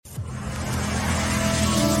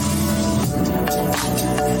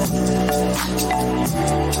I'd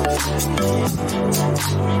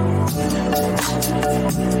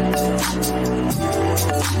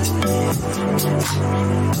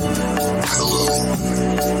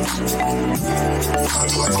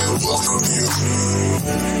like to welcome you.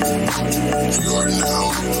 You are now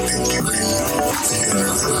entering the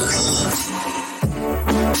universe.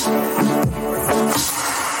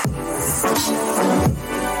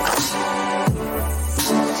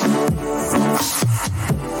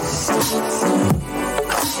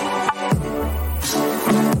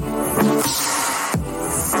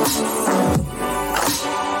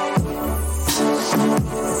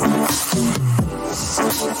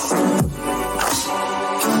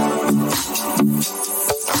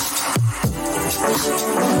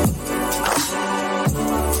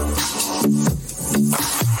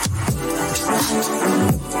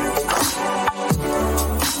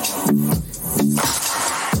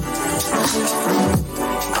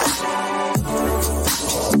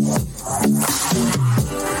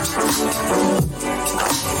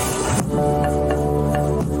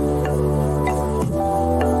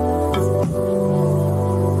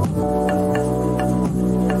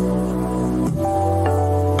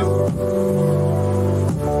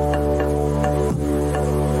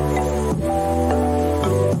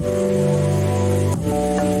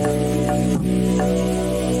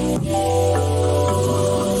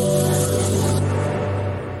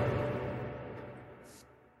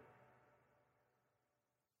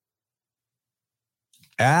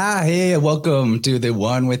 Hey, welcome to the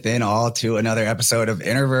One Within All, to another episode of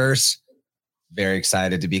Interverse. Very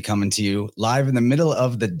excited to be coming to you live in the middle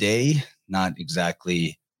of the day. Not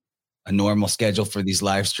exactly a normal schedule for these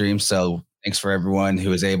live streams. So thanks for everyone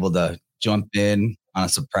who is able to jump in on a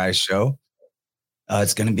surprise show.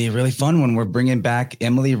 It's going to be a really fun one. We're bringing back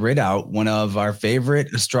Emily Ridout, one of our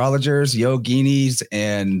favorite astrologers, yoginis,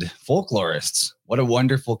 and folklorists. What a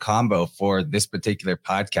wonderful combo for this particular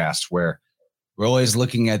podcast, where we're always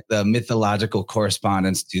looking at the mythological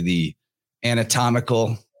correspondence to the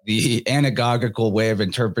anatomical, the anagogical way of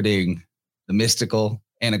interpreting the mystical.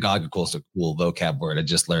 Anagogical is a cool vocab word I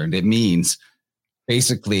just learned. It means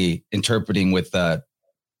basically interpreting with a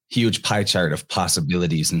huge pie chart of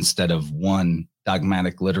possibilities instead of one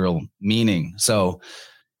dogmatic literal meaning. So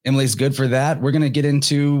Emily's good for that. We're going to get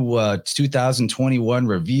into 2021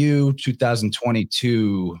 review,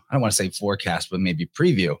 2022, I don't want to say forecast, but maybe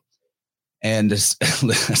preview. And this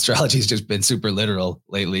astrology has just been super literal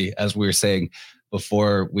lately, as we were saying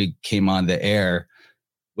before we came on the air,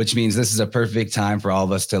 which means this is a perfect time for all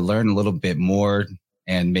of us to learn a little bit more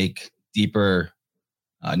and make deeper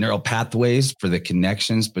neural pathways for the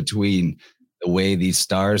connections between the way these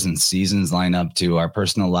stars and seasons line up to our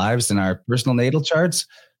personal lives and our personal natal charts.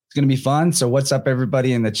 It's going to be fun. So what's up,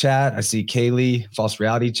 everybody in the chat? I see Kaylee, False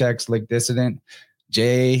Reality Checks, Lick Dissident,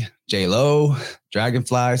 Jay, J-Lo,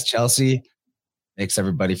 Dragonflies, Chelsea. Thanks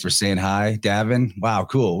everybody for saying hi. Davin, wow,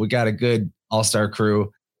 cool. We got a good all-star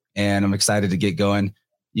crew, and I'm excited to get going.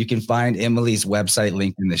 You can find Emily's website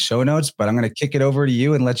linked in the show notes, but I'm going to kick it over to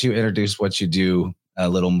you and let you introduce what you do a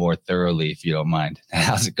little more thoroughly, if you don't mind.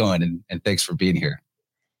 How's it going? And thanks for being here.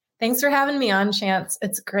 Thanks for having me on, Chance.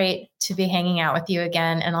 It's great to be hanging out with you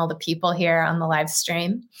again and all the people here on the live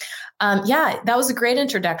stream. That was a great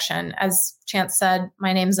introduction. As Chance said,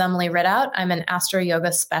 my name's Emily Ridout. I'm an astro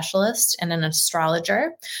yoga specialist and an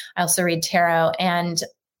astrologer. I also read tarot, and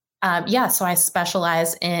so I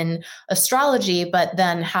specialize in astrology, but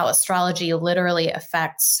then how astrology literally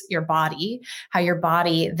affects your body, how your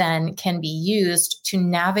body then can be used to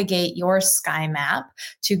navigate your sky map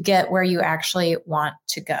to get where you actually want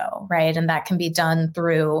to go, right? And that can be done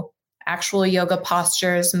through actual yoga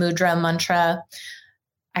postures, mudra, mantra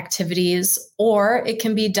activities, or it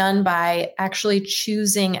can be done by actually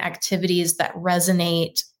choosing activities that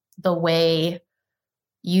resonate the way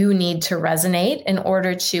you need to resonate in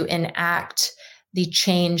order to enact the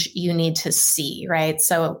change you need to see, right?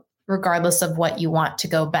 So regardless of what you want to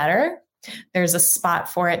go better, there's a spot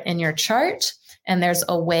for it in your chart, and there's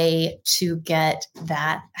a way to get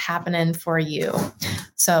that happening for you.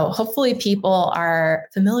 So hopefully people are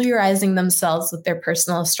familiarizing themselves with their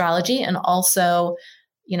personal astrology, and also,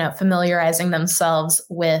 familiarizing themselves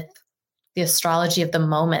with the astrology of the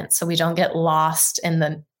moment, so we don't get lost in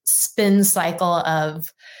the spin cycle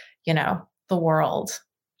of, the world.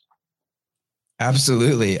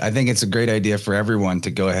 Absolutely. I think it's a great idea for everyone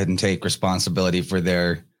to go ahead and take responsibility for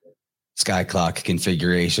their sky clock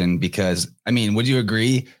configuration, because, would you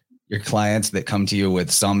agree your clients that come to you with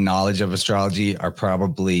some knowledge of astrology are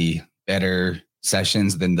probably better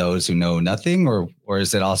sessions than those who know nothing? Or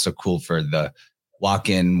is it also cool for the walk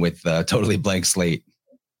in with a totally blank slate?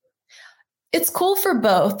 It's cool for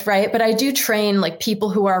both, right? But I do train like people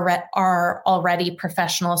who are already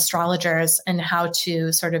professional astrologers and how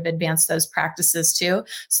to sort of advance those practices too.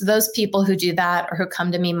 So those people who do that or who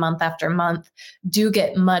come to me month after month do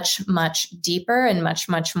get much, much deeper and much,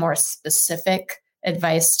 much more specific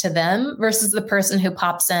advice to them versus the person who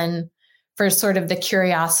pops in for sort of the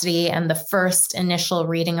curiosity and the first initial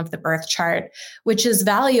reading of the birth chart, which is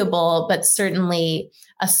valuable, but certainly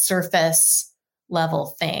a surface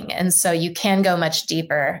level thing. And so you can go much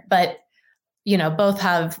deeper, but both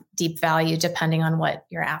have deep value depending on what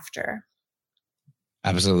you're after.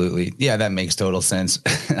 Absolutely. Yeah, that makes total sense.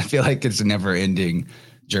 I feel like it's a never ending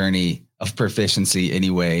journey of proficiency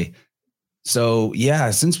anyway. So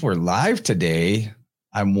yeah, since we're live today,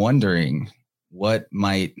 I'm wondering what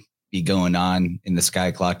might be going on in the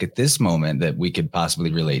sky clock at this moment that we could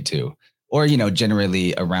possibly relate to, or,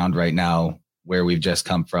 generally around right now where we've just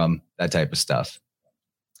come from, that type of stuff.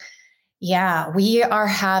 Yeah, we're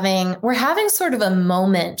having sort of a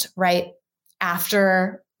moment right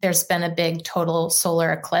after there's been a big total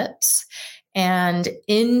solar eclipse and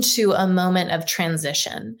into a moment of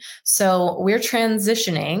transition. So we're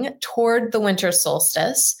transitioning toward the winter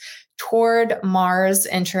solstice, toward Mars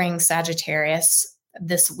entering Sagittarius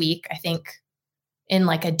this week, I think in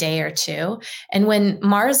like a day or two. And when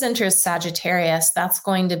Mars enters Sagittarius, that's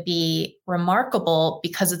going to be remarkable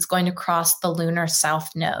because it's going to cross the lunar south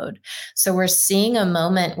node. So we're seeing a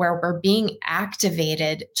moment where we're being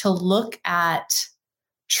activated to look at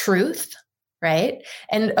truth, right?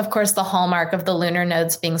 And of course, the hallmark of the lunar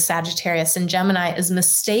nodes being Sagittarius and Gemini is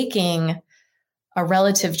mistaking a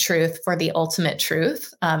relative truth for the ultimate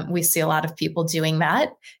truth. We see a lot of people doing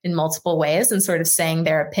that in multiple ways and sort of saying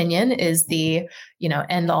their opinion is the,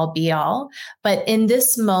 end all be all. But in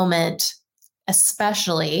this moment,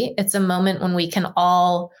 especially, it's a moment when we can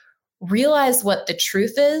all realize what the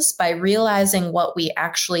truth is by realizing what we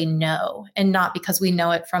actually know, and not because we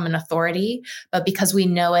know it from an authority, but because we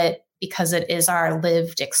know it because it is our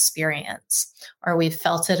lived experience, or we've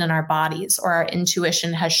felt it in our bodies, or our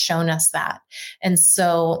intuition has shown us that. And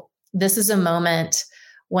so this is a moment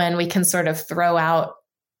when we can sort of throw out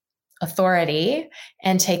authority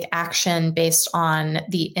and take action based on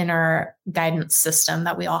the inner guidance system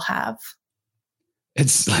that we all have.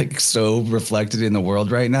 It's like so reflected in the world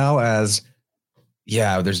right now as,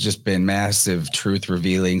 there's just been massive truth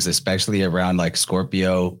revealings, especially around like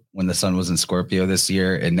Scorpio when the sun was in Scorpio this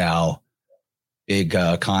year. And now big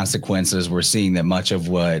consequences. We're seeing that much of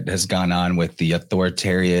what has gone on with the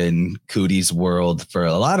authoritarian cooties world for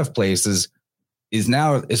a lot of places is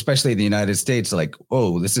now, especially in the United States, like,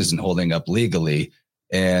 oh, this isn't holding up legally.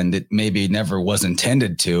 And it maybe never was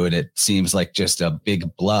intended to. And it seems like just a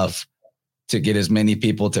big bluff to get as many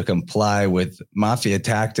people to comply with mafia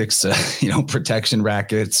tactics, protection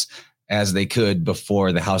rackets as they could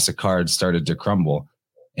before the house of cards started to crumble.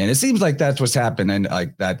 And it seems like that's what's happening.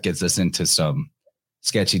 Like that gets us into some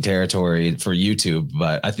sketchy territory for YouTube,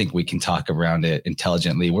 but I think we can talk around it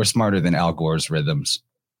intelligently. We're smarter than Al Gore's rhythms.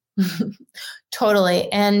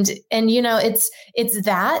 Totally. And it's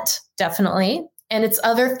that definitely. And it's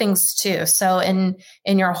other things too. So in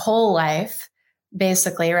your whole life,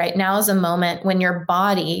 basically, right now is a moment when your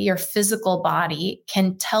body, your physical body,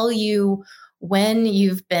 can tell you when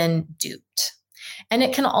you've been duped. And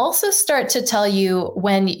it can also start to tell you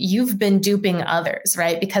when you've been duping others,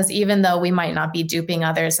 right? Because even though we might not be duping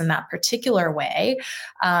others in that particular way,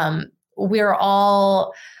 we're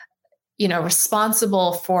all,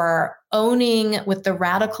 responsible for owning with the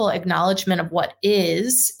radical acknowledgement of what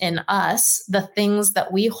is in us, the things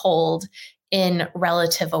that we hold in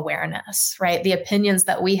relative awareness, right? The opinions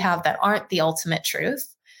that we have that aren't the ultimate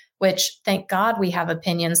truth, which thank God we have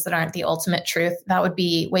opinions that aren't the ultimate truth. That would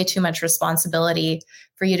be way too much responsibility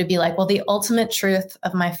for you to be like, well, the ultimate truth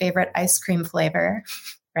of my favorite ice cream flavor,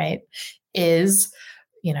 right, is,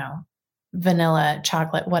 vanilla,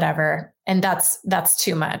 chocolate, whatever. And that's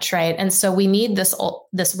too much, right? And so we need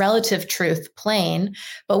this relative truth plane,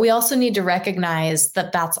 but we also need to recognize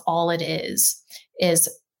that that's all it is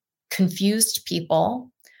confused people,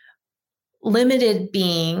 limited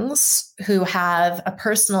beings who have a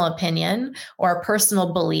personal opinion or a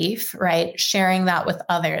personal belief, right? Sharing that with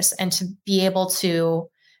others, and to be able to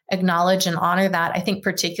acknowledge and honor that. I think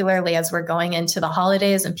particularly as we're going into the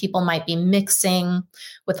holidays and people might be mixing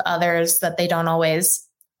with others that they don't always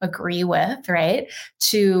agree with, right?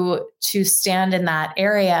 To stand in that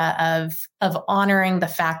area of honoring the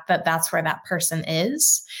fact that that's where that person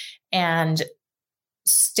is, and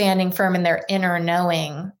standing firm in their inner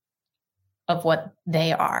knowing of what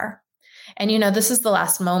they are. And, this is the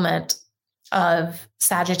last moment of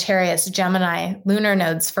Sagittarius, Gemini lunar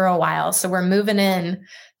nodes for a while. So we're moving in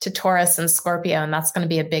to Taurus and Scorpio, and that's going to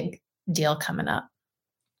be a big deal coming up.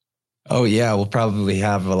 Oh, yeah. We'll probably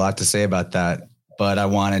have a lot to say about that. But I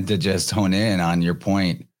wanted to just hone in on your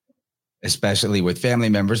point, especially with family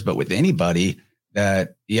members, but with anybody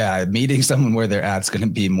that, yeah, meeting someone where they're at is going to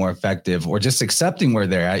be more effective, or just accepting where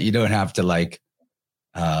they're at. You don't have to like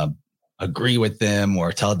agree with them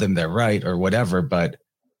or tell them they're right or whatever, but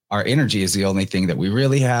our energy is the only thing that we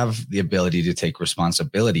really have the ability to take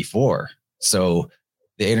responsibility for. So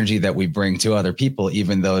the energy that we bring to other people,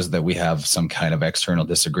 even those that we have some kind of external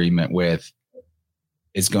disagreement with,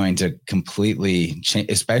 is going to completely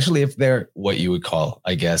change, especially if they're what you would call,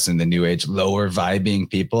 I guess, in the new age, lower vibing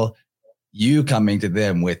people. You coming to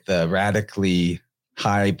them with the radically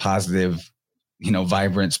high, positive,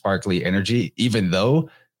 vibrant, sparkly energy, even though,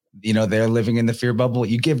 they're living in the fear bubble,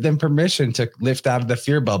 you give them permission to lift out of the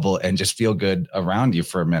fear bubble and just feel good around you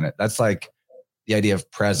for a minute. That's like the idea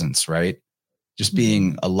of presence, right? Just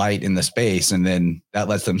being a light in the space. And then that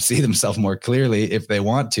lets them see themselves more clearly if they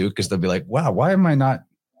want to, because they'll be like, wow, why don't I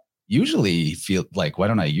usually feel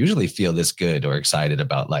this good or excited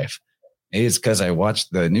about life? Maybe it's because I watch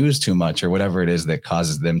the news too much or whatever it is that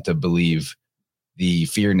causes them to believe the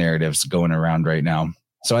fear narratives going around right now.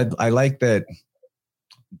 So I like that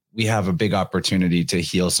we have a big opportunity to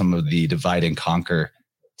heal some of the divide and conquer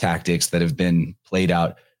tactics that have been played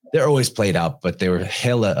out. They're always played out, but they were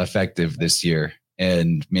hella effective this year.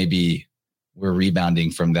 And maybe we're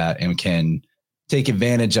rebounding from that and can take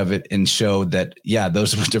advantage of it and show that, yeah,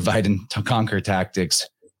 those were divide and conquer tactics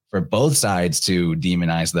for both sides to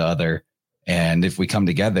demonize the other. And if we come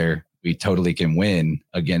together, we totally can win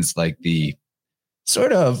against like the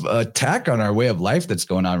sort of attack on our way of life that's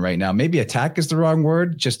going on right now. Maybe attack is the wrong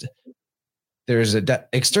word. Just there's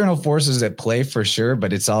external forces at play for sure,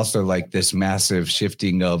 but it's also like this massive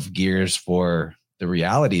shifting of gears for the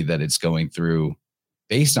reality that it's going through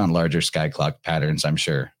based on larger sky clock patterns, I'm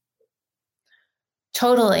sure.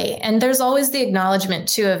 Totally. And there's always the acknowledgement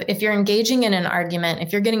too of if you're engaging in an argument,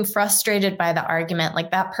 if you're getting frustrated by the argument,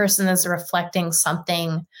 like that person is reflecting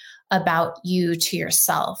something about you to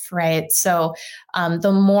yourself, right? So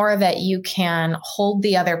the more that you can hold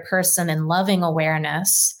the other person in loving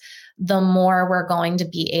awareness, the more we're going to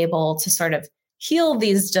be able to sort of heal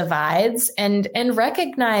these divides and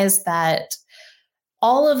recognize that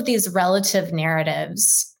all of these relative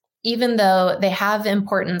narratives, even though they have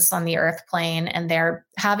importance on the earth plane and they're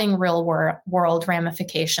having real world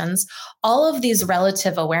ramifications, all of these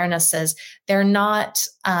relative awarenesses, they're not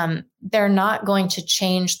going to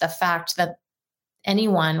change the fact that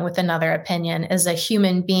anyone with another opinion is a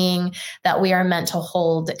human being that we are meant to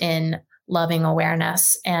hold in loving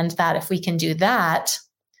awareness. And that if we can do that,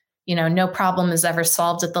 no problem is ever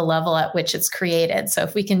solved at the level at which it's created. So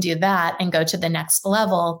if we can do that and go to the next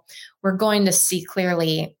level, we're going to see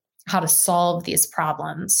clearly how to solve these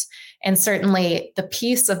problems. And certainly the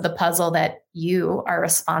piece of the puzzle that you are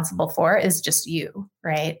responsible for is just you,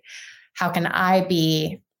 right? How can I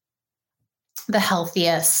be the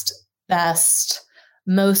healthiest, best,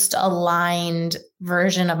 most aligned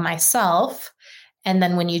version of myself? And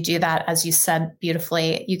then when you do that, as you said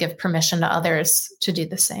beautifully, you give permission to others to do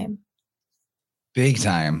the same. Big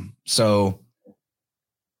time. So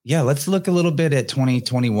yeah, let's look a little bit at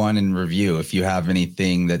 2021 in review. If you have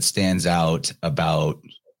anything that stands out about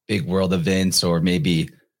big world events or maybe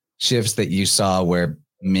shifts that you saw where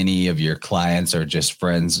many of your clients or just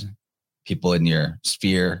friends, people in your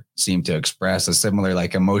sphere seem to express a similar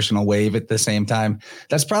like emotional wave at the same time.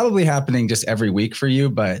 That's probably happening just every week for you,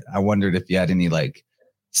 but I wondered if you had any like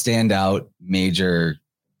standout major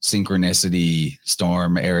synchronicity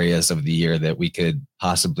storm areas of the year that we could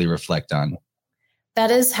possibly reflect on. That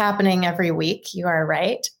is happening every week. You are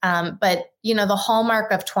right. But, the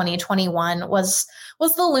hallmark of 2021 was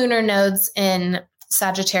the lunar nodes in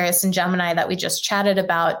Sagittarius and Gemini that we just chatted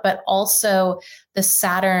about, but also the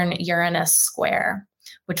Saturn-Uranus square,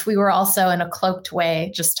 which we were also in a cloaked way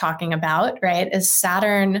just talking about, right? As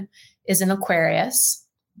Saturn is in Aquarius,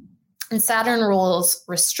 and Saturn rules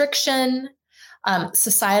restriction,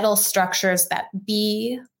 societal structures that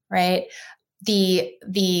be, right?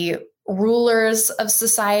 The rulers of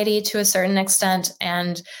society to a certain extent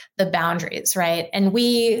and the boundaries, right? And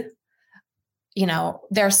we,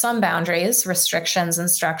 there are some boundaries, restrictions, and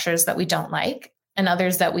structures that we don't like, and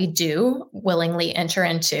others that we do willingly enter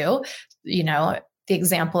into. The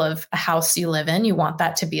example of a house you live in, you want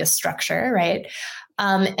that to be a structure, right?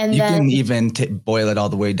 And you then can even boil it all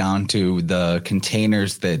the way down to the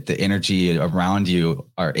containers that the energy around you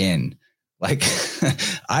are in. Like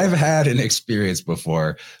I've had an experience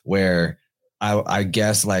before where I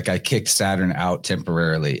guess like I kicked Saturn out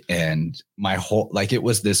temporarily, and my whole, like, it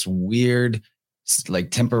was this weird,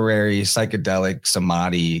 like temporary psychedelic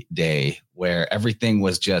samadhi day where everything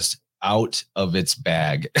was just out of its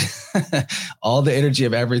bag. All the energy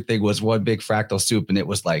of everything was one big fractal soup, and it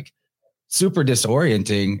was like super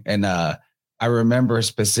disorienting. And I remember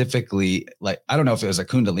specifically, like, I don't know if it was a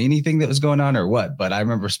Kundalini thing that was going on or what, but I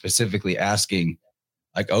remember specifically asking,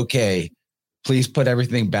 like, okay, please put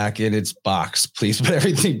everything back in its box. Please put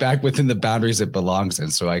everything back within the boundaries it belongs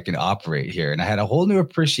in so I can operate here. And I had a whole new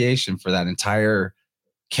appreciation for that entire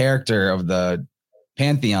character of the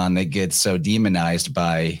pantheon that gets so demonized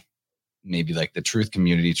by maybe like the truth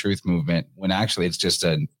community, truth movement, when actually it's just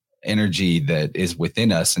an energy that is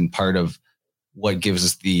within us and part of what gives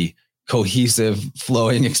us the cohesive,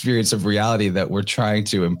 flowing experience of reality that we're trying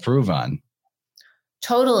to improve on.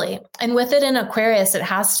 Totally. And with it in Aquarius, it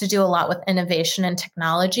has to do a lot with innovation and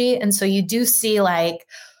technology. And so you do see like,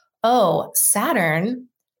 oh, Saturn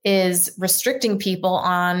is restricting people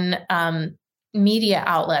on media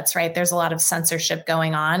outlets, right? There's a lot of censorship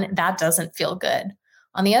going on. That doesn't feel good.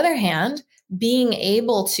 On the other hand, being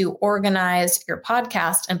able to organize your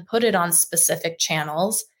podcast and put it on specific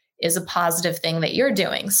channels is a positive thing that you're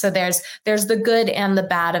doing. So there's the good and the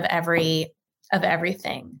bad of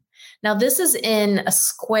everything. Now, this is in a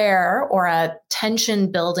square or a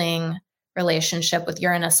tension building relationship with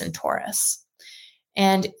Uranus and Taurus.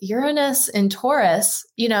 And Uranus and Taurus,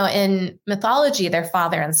 you know, in mythology, they're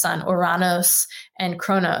father and son, Uranus and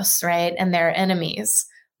Kronos, right? And they're enemies.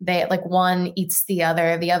 They, like, one eats the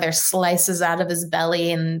other slices out of his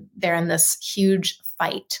belly, and they're in this huge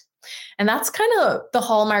fight. And that's kind of the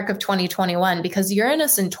hallmark of 2021, because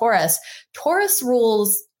Uranus and Taurus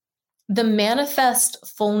rules the manifest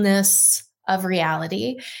fullness of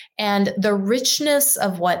reality and the richness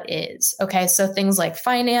of what is. Okay, so things like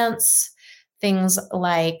finance, things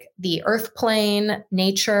like the earth plane,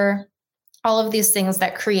 nature, all of these things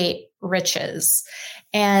that create riches.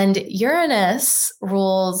 And Uranus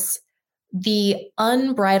rules the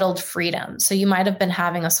unbridled freedom. So you might have been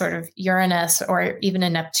having a sort of Uranus or even a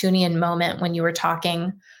Neptunian moment when you were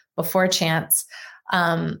talking before, Chance.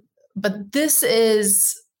 But this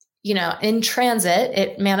is, you know, in transit,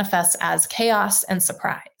 it manifests as chaos and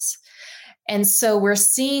surprise. And so we're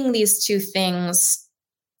seeing these two things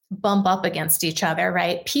bump up against each other,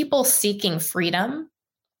 right? People seeking freedom,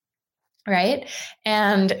 right?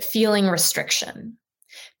 And feeling restriction.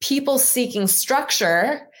 People seeking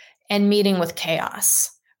structure and meeting with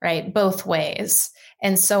chaos, right? Both ways.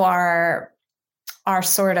 And so our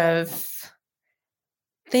sort of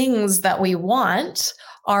things that we want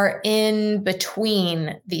are in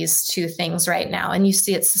between these two things right now. And you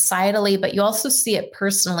see it societally, but you also see it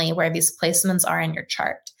personally where these placements are in your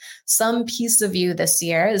chart. Some piece of you this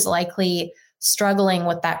year is likely struggling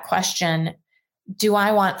with that question. Do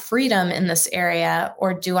I want freedom in this area,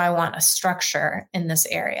 or do I want a structure in this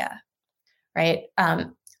area? Right?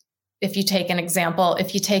 If you take an example,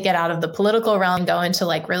 if you take it out of the political realm and go into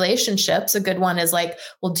like relationships, a good one is like,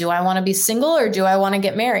 well, do I want to be single or do I want to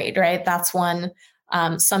get married? Right? That's one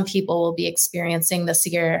some people will be experiencing this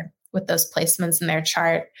year with those placements in their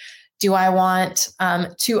chart. Do I want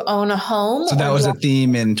to own a home? So that was a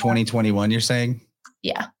theme in 2021, you're saying?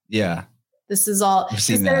 Yeah. Yeah. This is all. I've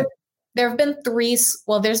seen that. There have been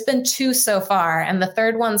there's been two so far. And the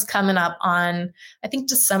third one's coming up on, I think,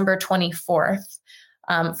 December 24th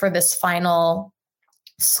for this final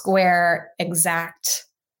square exact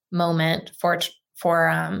moment for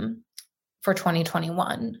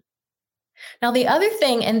 2021. Now, the other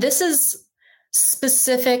thing, and this is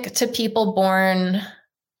specific to people born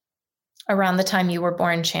around the time you were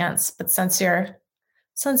born, Chance, but since you're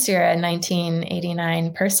a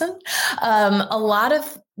 1989 person, a lot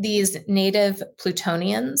of these native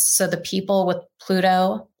Plutonians, so the people with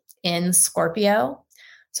Pluto in Scorpio,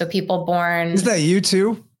 so people born... Is that you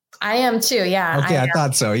too? I am too, yeah. Okay, I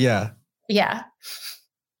thought so, yeah. Yeah.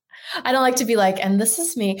 I don't like to be like, and this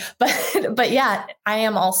is me, but yeah, I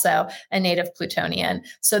am also a native Plutonian.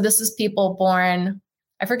 So this is people born,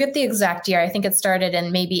 I forget the exact year. I think it started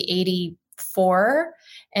in maybe 84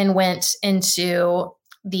 and went into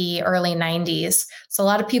the early 90s. So a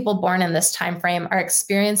lot of people born in this time frame are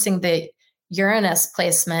experiencing the Uranus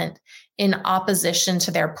placement in opposition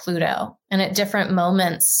to their Pluto, and at different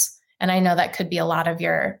moments. And I know that could be a lot of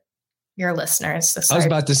your listeners. So I was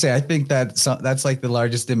about to say, I think that's like the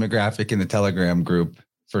largest demographic in the Telegram group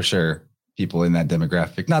for sure. People in that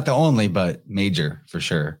demographic, not the only, but major for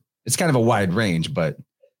sure. It's kind of a wide range, but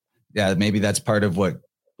yeah, maybe that's part of what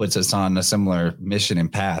puts us on a similar mission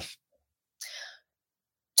and path.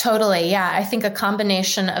 Totally. Yeah. I think a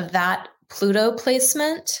combination of that Pluto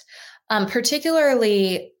placement,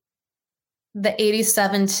 particularly the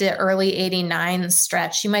 87 to early 89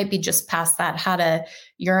 stretch. You might be just past that, had a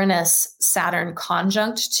Uranus Saturn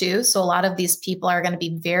conjunct too. So a lot of these people are going to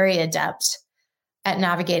be very adept at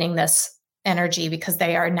navigating this energy because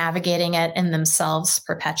they are navigating it in themselves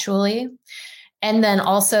perpetually. And then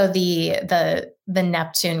also the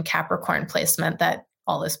Neptune Capricorn placement that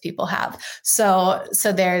all those people have. So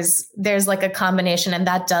there's like a combination, and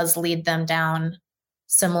that does lead them down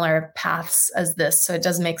similar paths as this. So it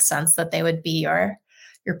does make sense that they would be your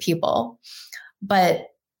people. But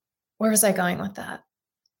where was I going with that?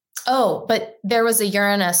 Oh, but there was a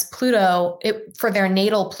Uranus Pluto for their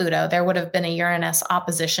natal Pluto. There would have been a Uranus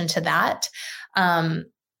opposition to that,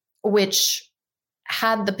 which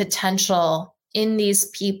had the potential in these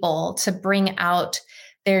people to bring out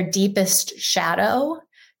their deepest shadow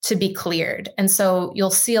to be cleared. And so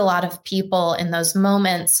you'll see a lot of people in those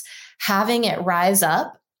moments having it rise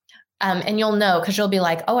up. And you'll know, because you'll be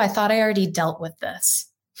like, oh, I thought I already dealt with this.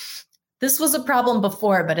 This was a problem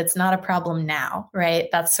before, but it's not a problem now, right?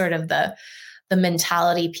 That's sort of the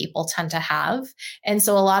mentality people tend to have. And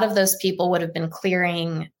so a lot of those people would have been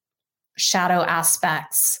clearing shadow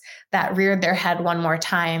aspects that reared their head one more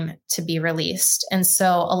time to be released. And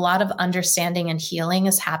so a lot of understanding and healing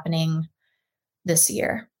is happening this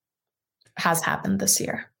year, has happened this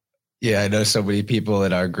year. Yeah, I know so many people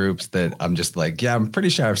in our groups that I'm just like, yeah, I'm pretty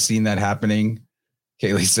sure I've seen that happening.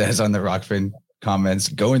 Kaylee says on the Rockfin comments,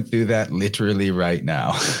 going through that literally right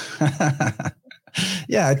now.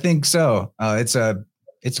 Yeah, I think so.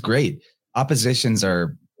 It's great. Oppositions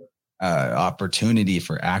are opportunity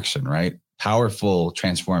for action, right? Powerful,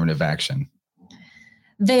 transformative action.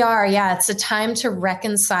 They are, yeah. It's a time to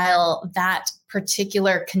reconcile that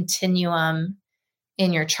particular continuum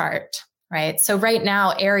in your chart, right? So right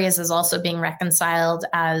now, Aries is also being reconciled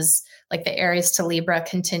as like the Aries to Libra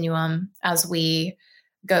continuum as we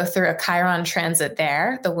go through a Chiron transit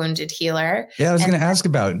there, the wounded healer. Yeah, I was going to ask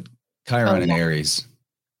about Chiron and Aries.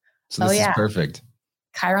 So this is perfect.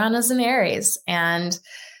 Chiron is in Aries. And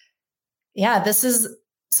yeah,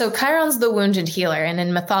 so Chiron's the wounded healer. And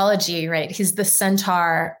in mythology, right, he's the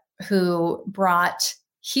centaur who brought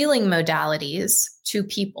healing modalities to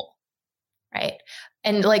people, right?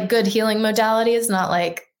 And like good healing modalities, not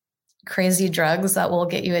like crazy drugs that will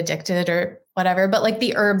get you addicted or whatever, but like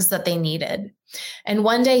the herbs that they needed. And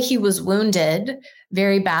one day he was wounded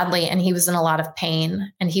very badly and he was in a lot of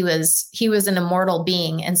pain, and he was an immortal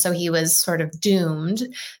being. And so he was sort of doomed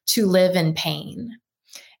to live in pain.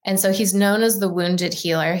 And so he's known as the wounded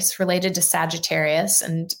healer. He's related to Sagittarius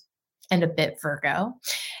and a bit Virgo.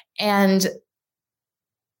 And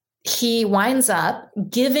he winds up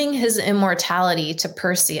giving his immortality to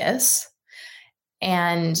Perseus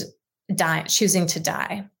and choosing to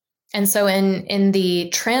die. And so in the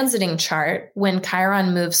transiting chart, when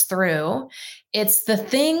Chiron moves through, it's the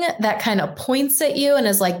thing that kind of points at you and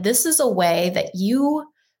is like, this is a way that you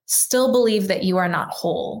still believe that you are not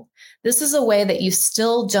whole. This is a way that you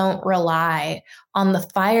still don't rely on the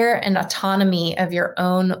fire and autonomy of your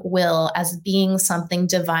own will as being something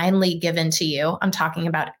divinely given to you. I'm talking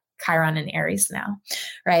about Chiron and Aries now,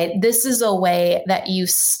 right? This is a way that you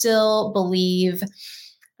still believe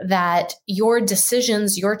that your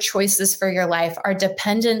decisions, your choices for your life are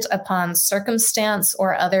dependent upon circumstance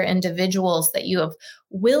or other individuals that you have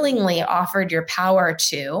willingly offered your power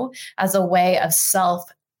to as a way of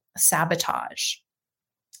self-sabotage.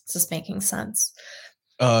 Is this making sense?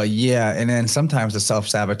 Yeah. And then sometimes the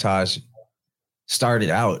self-sabotage started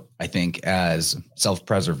out, I think, as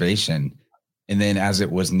self-preservation. And then as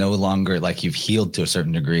it was no longer, like you've healed to a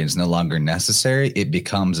certain degree and it's no longer necessary, it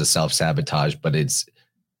becomes a self-sabotage, but it's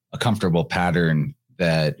a comfortable pattern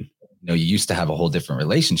that, you know, you used to have a whole different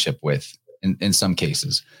relationship with in some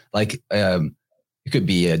cases. Like it could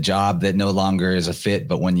be a job that no longer is a fit,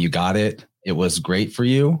 but when you got it, it was great for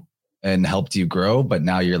you and helped you grow, but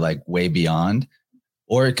now you're like way beyond.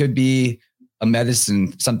 Or it could be a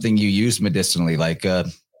medicine, something you use medicinally, like a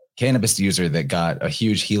cannabis user that got a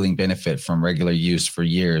huge healing benefit from regular use for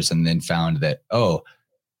years and then found that, oh,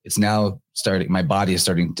 it's now my body is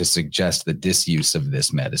starting to suggest the disuse of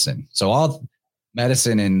this medicine. So all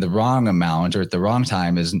medicine in the wrong amount or at the wrong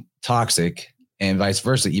time is toxic, and vice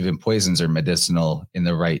versa. Even poisons are medicinal in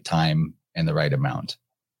the right time and the right amount.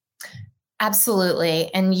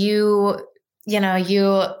 Absolutely. And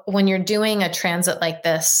when you're doing a transit like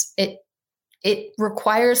this, it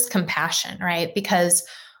requires compassion, right? Because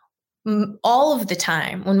all of the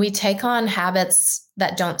time when we take on habits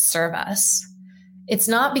that don't serve us, it's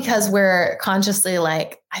not because we're consciously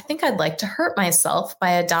like, I think I'd like to hurt myself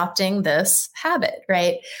by adopting this habit,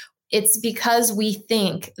 right? it's because we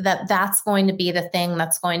think that that's going to be the thing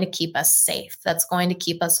that's going to keep us safe, that's going to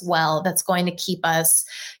keep us well, that's going to keep us,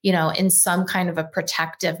 in some kind of a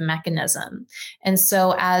protective mechanism. And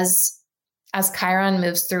so as Chiron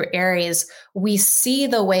moves through Aries, we see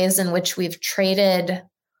the ways in which we've traded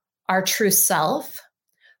our true self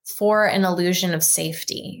for an illusion of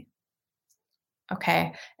safety.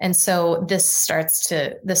 Okay. And so this starts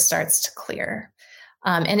to clear.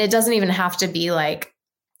 And it doesn't even have to be like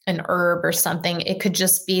an herb or something. It could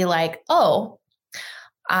just be like, oh,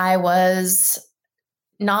 I was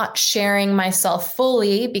not sharing myself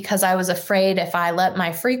fully because I was afraid if I let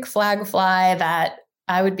my freak flag fly that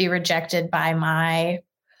I would be rejected by my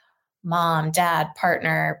mom, dad,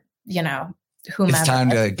 partner, whomever. It's time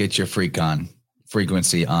to get your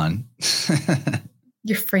frequency on.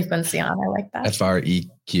 Your frequency on. I like that.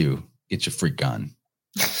 FREQ. Get your freak on.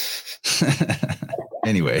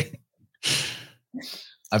 Anyway,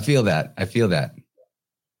 I feel that.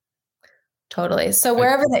 Totally. So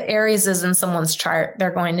wherever the Aries is in someone's chart,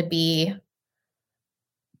 they're going to be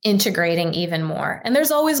integrating even more. And there's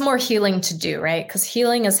always more healing to do, right? Because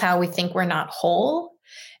healing is how we think we're not whole.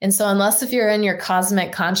 And so unless if you're in your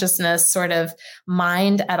cosmic consciousness sort of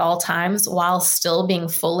mind at all times while still being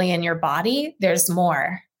fully in your body, there's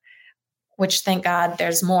more, which thank God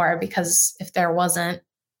there's more, because if there wasn't,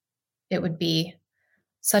 it would be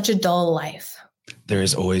such a dull life. There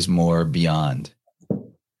is always more beyond.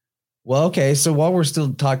 Well, okay. So while we're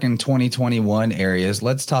still talking 2021 areas,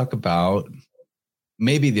 let's talk about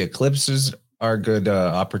maybe the eclipses are a good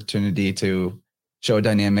opportunity to show a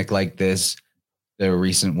dynamic like this. The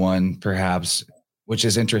recent one, perhaps, which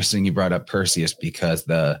is interesting. You brought up Perseus because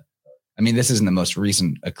this isn't the most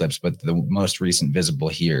recent eclipse, but the most recent visible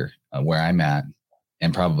here where I'm at,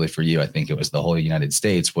 and probably for you, I think it was the whole United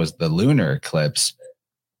States, was the lunar eclipse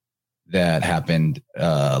that happened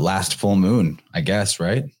last full moon, I guess,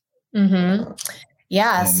 right? Mm-hmm.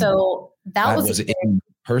 Yeah. And so that was in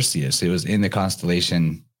Perseus. It was in the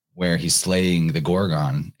constellation where he's slaying the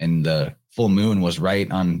Gorgon, and the full moon was right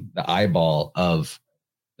on the eyeball of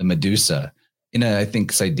the Medusa in a, I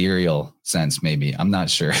think, sidereal sense, maybe. I'm not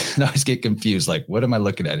sure. I always get confused. Like, what am I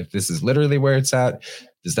looking at? If this is literally where it's at,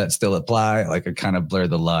 does that still apply? Like, I kind of blur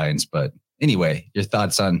the lines. But anyway, your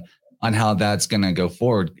thoughts on how that's going to go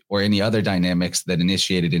forward, or any other dynamics that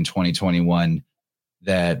initiated in 2021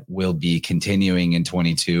 that will be continuing in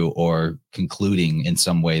 22 or concluding in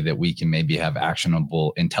some way that we can maybe have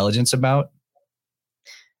actionable intelligence about?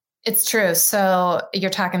 It's true. So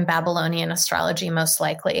you're talking Babylonian astrology, most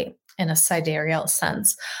likely in a sidereal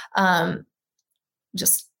sense.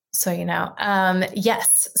 Just so you know.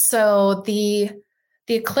 Yes. So the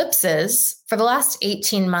eclipses for the last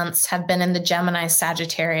 18 months have been in the Gemini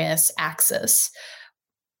Sagittarius axis,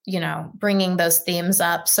 bringing those themes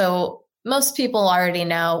up. So most people already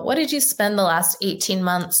know, what did you spend the last 18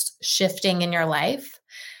 months shifting in your life?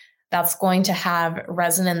 That's going to have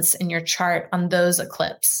resonance in your chart on those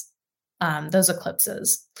eclipses.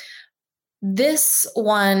 This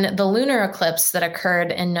one, the lunar eclipse that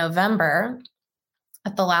occurred in November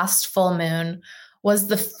at the last full moon, was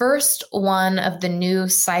the first one of the new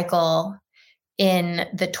cycle in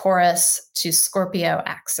the Taurus to Scorpio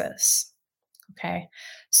axis. Okay.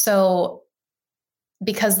 So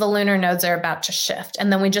because the lunar nodes are about to shift.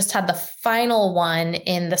 And then we just had the final one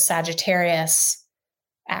in the Sagittarius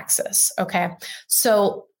axis. Okay.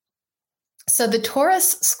 So the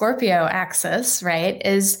Taurus Scorpio axis, right,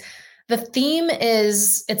 is the theme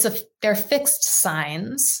is they're fixed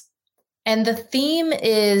signs. And the theme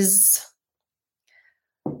is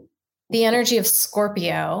the energy of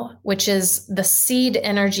Scorpio, which is the seed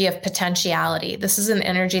energy of potentiality. This is an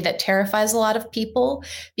energy that terrifies a lot of people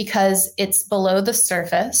because it's below the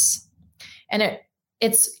surface, and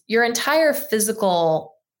it's your entire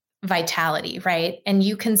physical vitality, right? And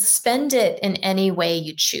you can spend it in any way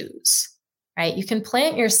you choose, right? You can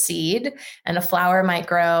plant your seed and a flower might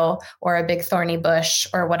grow, or a big thorny bush,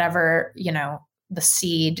 or whatever, the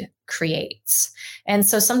seed creates. And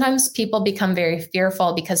so sometimes people become very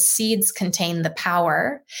fearful because seeds contain the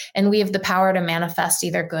power, and we have the power to manifest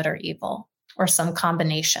either good or evil, or some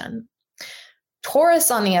combination.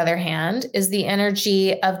 Taurus, on the other hand, is the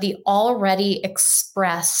energy of the already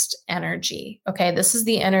expressed energy. Okay, this is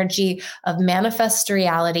the energy of manifest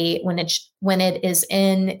reality when it is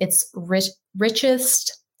in its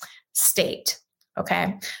richest state.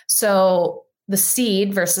 Okay, so the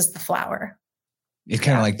seed versus the flower. It's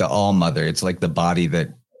kind of like the all mother. It's like the body that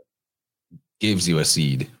gives you a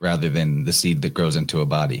seed rather than the seed that grows into a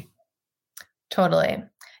body. Totally.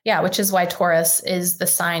 Yeah, which is why Taurus is the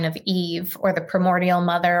sign of Eve, or the primordial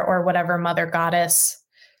mother, or whatever mother goddess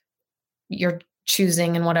you're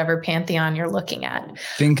choosing in whatever pantheon you're looking at.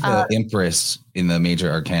 Think the Empress in the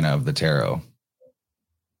major arcana of the tarot.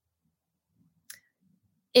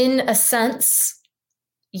 In a sense,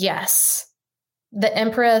 yes. The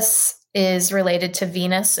Empress is related to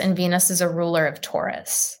Venus, and Venus is a ruler of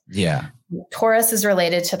Taurus. Yeah. Taurus is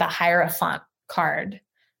related to the Hierophant card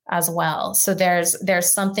as well. So there's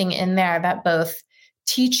something in there that both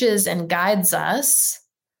teaches and guides us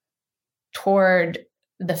toward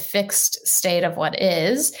the fixed state of what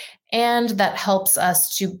is, and that helps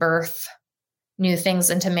us to birth new things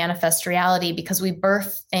into manifest reality, because we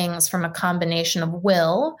birth things from a combination of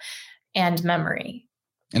will and memory.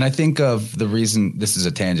 And I think of the reason, this is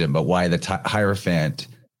a tangent, but why the Hierophant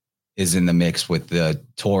is in the mix with the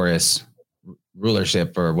Taurus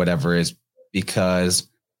rulership or whatever is because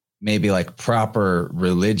maybe like proper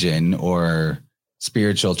religion or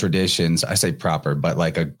spiritual traditions, I say proper, but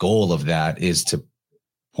like a goal of that is to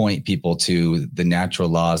point people to the natural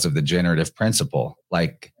laws of the generative principle,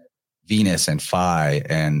 like Venus and Phi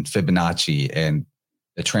and Fibonacci and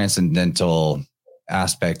the transcendental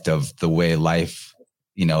aspect of the way life,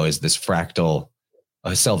 is this fractal,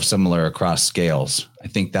 self-similar across scales. I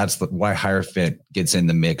think that's why Hierophant gets in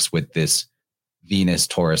the mix with this Venus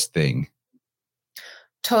Taurus thing.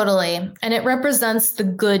 Totally. And it represents the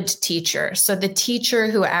good teacher. So the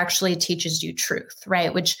teacher who actually teaches you truth,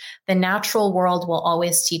 right? Which the natural world will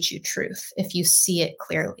always teach you truth if you see it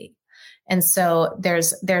clearly. And so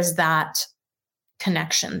there's that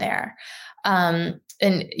connection there.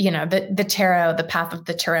 The tarot, the path of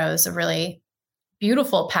the tarot is a really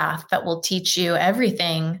beautiful path that will teach you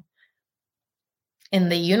everything in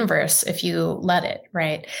the universe if you let it,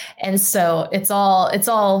 right? And so it's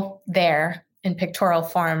all there in pictorial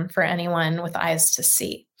form for anyone with eyes to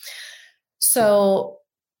see. So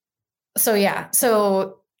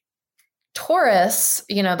Taurus,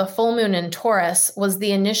 the full moon in Taurus was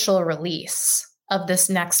the initial release of this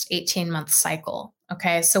next 18-month cycle.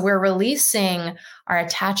 Okay. So we're releasing our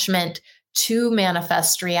attachment to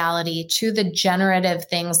manifest reality, to the generative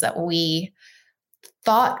things that we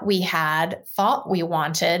thought we had, thought we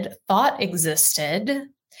wanted, thought existed,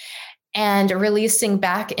 and releasing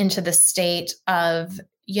back into the state of,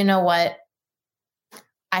 you know what,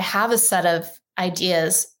 I have a set of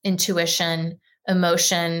ideas, intuition,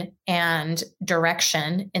 emotion, and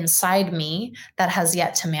direction inside me that has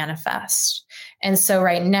yet to manifest. And so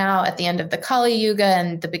right now, at the end of the Kali Yuga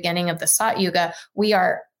and the beginning of the Sat Yuga, we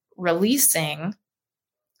are releasing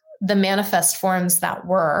the manifest forms that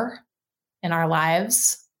were in our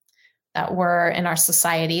lives, that were in our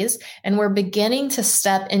societies, and we're beginning to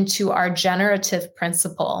step into our generative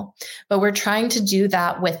principle. But we're trying to do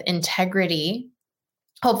that with integrity.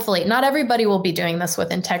 Hopefully, not everybody will be doing this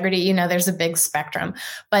with integrity. There's a big spectrum,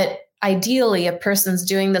 but ideally a person's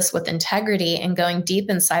doing this with integrity and going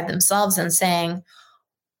deep inside themselves and saying,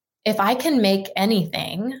 if I can make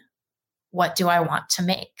anything, what do I want to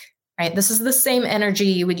make? Right? This is the same energy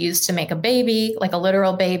you would use to make a baby, like a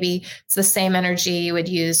literal baby. It's the same energy you would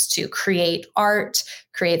use to create art,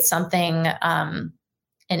 create something in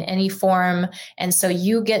any form. And so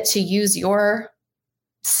you get to use your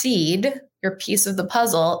seed, your piece of the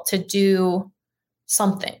puzzle, to do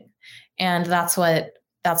something. And that's what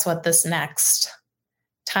this next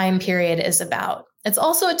time period is about. It's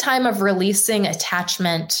also a time of releasing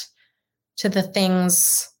attachment to the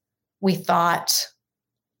things we thought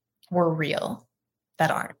were real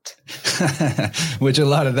that aren't. Which a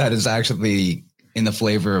lot of that is actually in the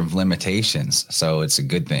flavor of limitations. So it's a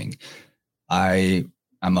good thing. I'm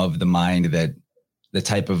of the mind that the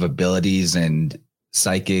type of abilities and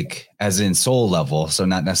psychic, as in soul level, so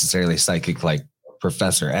not necessarily psychic like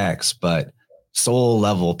Professor X, but soul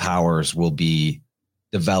level powers will be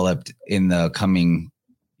developed in the coming,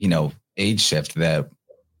 age shift that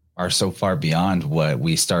are so far beyond what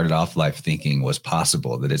we started off life thinking was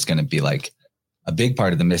possible, that it's going to be like a big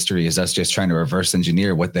part of the mystery is us just trying to reverse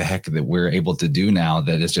engineer what the heck that we're able to do now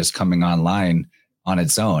that is just coming online on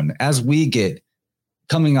its own as we get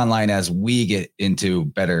into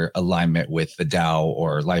better alignment with the Tao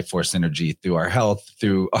or life force energy through our health,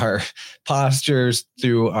 through our postures,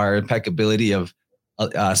 through our impeccability of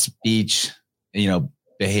speech,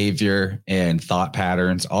 behavior and thought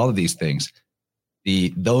patterns, all of these things.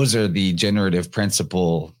 Those are the generative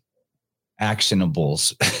principle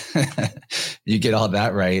actionables. You get all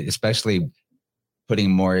that right, especially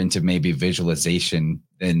putting more into maybe visualization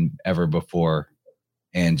than ever before.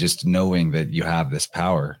 And just knowing that you have this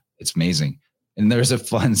power, it's amazing. And there's a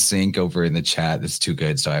fun sync over in the chat that's too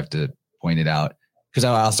good, so I have to point it out because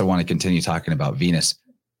I also want to continue talking about Venus.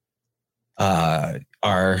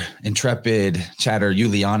 our intrepid chatter,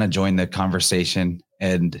 Juliana, joined the conversation.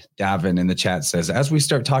 And Davin in the chat says, as we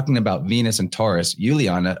start talking about Venus and Taurus,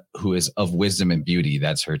 Juliana, who is of Wisdom and Beauty,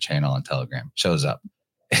 that's her channel on Telegram, shows up.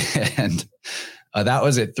 And that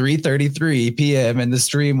was at 3:33 p.m. and the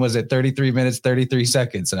stream was at 33 minutes, 33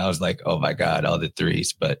 seconds. And I was like, oh my God, all the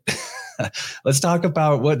threes. But let's talk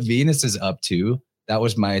about what Venus is up to. That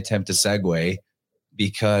was my attempt to segue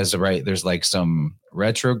because, right, there's like some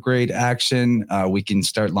retrograde action. We can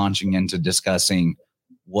start launching into discussing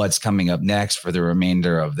what's coming up next for the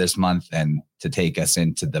remainder of this month and to take us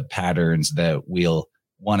into the patterns that we'll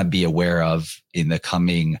want to be aware of in the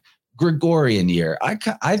coming Gregorian year.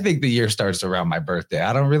 I think the year starts around my birthday.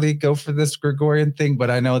 I don't really go for this Gregorian thing, but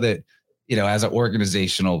I know that, you know, as an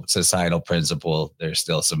organizational societal principle, there's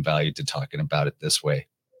still some value to talking about it this way.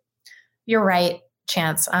 You're right,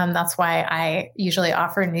 Chance. That's why I usually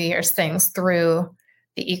offer New Year's things through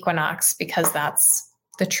the equinox, because that's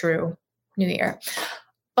the true New Year.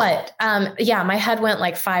 But yeah, my head went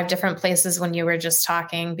like 5 different places when you were just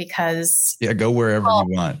talking because... Yeah, go wherever you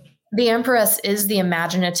want. The Empress is the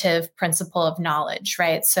imaginative principle of knowledge,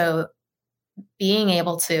 right? So being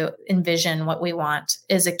able to envision what we want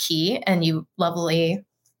is a key, and you lovely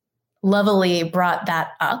brought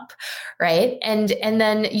that up, right? And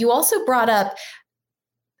then you also brought up,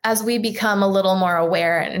 as we become a little more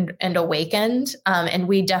aware and awakened, and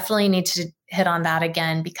we definitely need to hit on that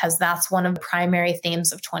again, because that's one of the primary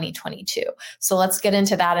themes of 2022. So let's get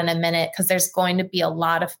into that in a minute, because there's going to be a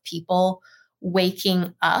lot of people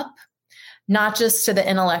waking up, not just to the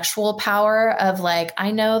intellectual power of like,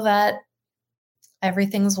 I know that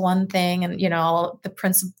everything's one thing and, you know,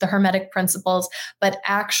 the Hermetic principles, but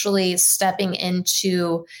actually stepping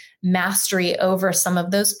into mastery over some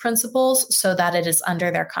of those principles so that it is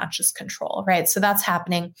under their conscious control, right? So that's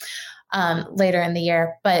happening later in the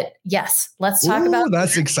year. But yes, let's talk about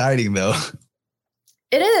that's exciting though.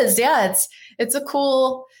 It is. Yeah. It's a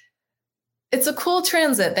cool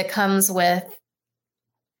transit that comes with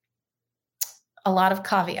a lot of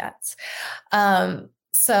caveats.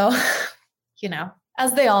 So, you know,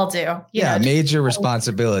 as they all do. Yeah. Major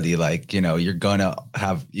responsibility. Like, you know, you're going to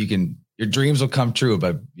have, your dreams will come true,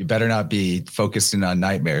 but you better not be focusing on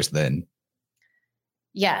nightmares then.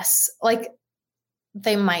 Yes. Like,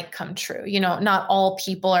 they might come true. You know, not all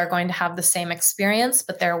people are going to have the same experience,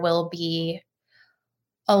 but there will be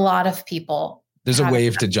a lot of people. There's a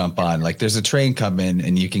wave to jump on. Like there's a train coming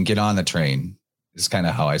and you can get on the train. It's kind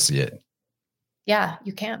of how I see it. Yeah,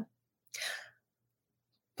 you can.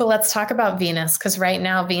 But let's talk about Venus, because right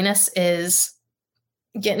now Venus is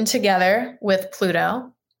getting together with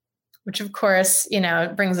Pluto, which of course, you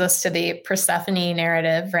know, brings us to the Persephone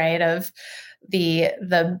narrative, right? Of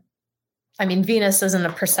Venus isn't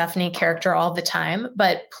a Persephone character all the time,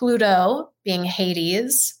 but Pluto being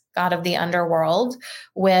Hades, god of the underworld,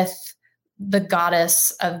 with the goddess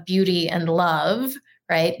of beauty and love,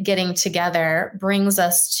 right? Getting together brings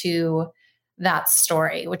us to that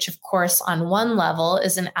story, which of course on one level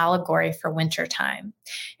is an allegory for wintertime.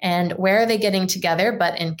 And where are they getting together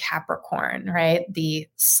but in Capricorn, right? The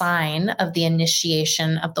sign of the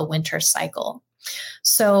initiation of the winter cycle.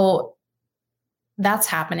 So that's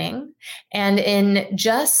happening. And in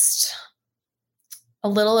just a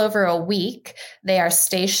little over a week, they are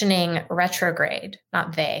stationing retrograde,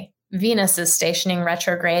 not they. Venus is stationing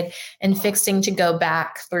retrograde and fixing to go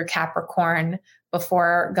back through Capricorn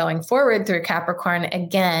before going forward through Capricorn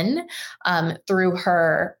again through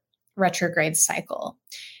her retrograde cycle.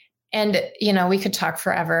 And, you know, we could talk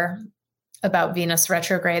forever about Venus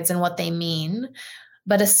retrogrades and what they mean,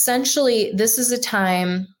 but essentially this is a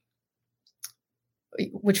time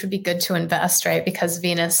which would be good to invest, right? Because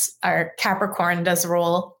Venus, our Capricorn, does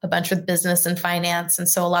rule a bunch with business and finance. And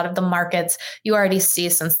so a lot of the markets you already see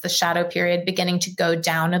since the shadow period beginning to go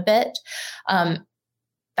down a bit.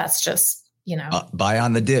 That's just, you know. Buy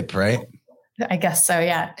on the dip, right? I guess so,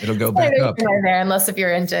 yeah. It'll go back up. There, unless if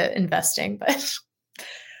you're into investing.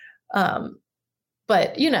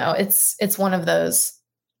 But you know, it's one of those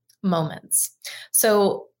moments.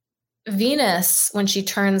 So Venus, when she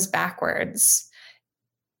turns backwards,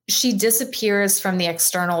 she disappears from the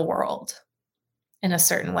external world in a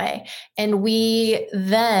certain way. And we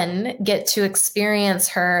then get to experience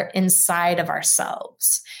her inside of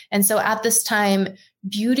ourselves. And so at this time,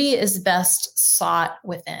 beauty is best sought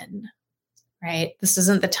within, right? This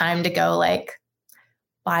isn't the time to go like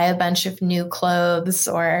buy a bunch of new clothes,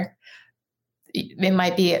 or it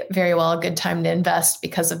might be very well a good time to invest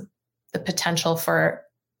because of the potential for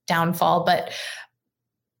downfall. But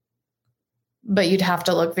you'd have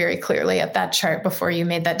to look very clearly at that chart before you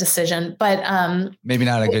made that decision. But maybe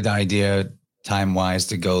not a good idea time wise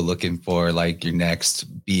to go looking for like your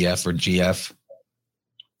next BF or GF?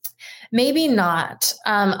 Maybe not.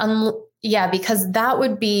 Yeah, because that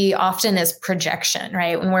would be often as projection,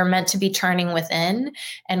 right? When we're meant to be turning within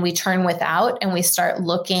and we turn without and we start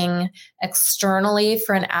looking externally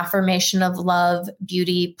for an affirmation of love,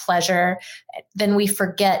 beauty, pleasure, then we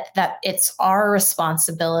forget that it's our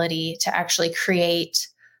responsibility to actually create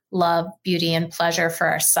love, beauty, and pleasure for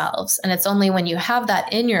ourselves. And it's only when you have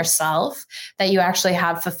that in yourself that you actually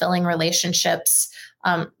have fulfilling relationships,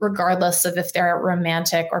 regardless of if they're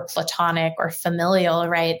romantic or platonic or familial,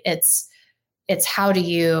 right? It's how do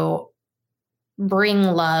you bring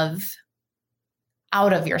love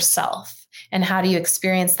out of yourself, and how do you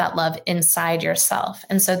experience that love inside yourself?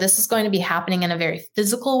 And so this is going to be happening in a very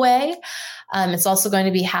physical way. It's also going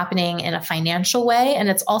to be happening in a financial way. And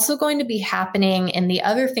it's also going to be happening in the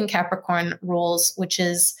other thing Capricorn rules, which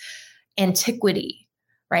is antiquity,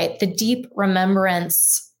 right? The deep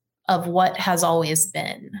remembrance of what has always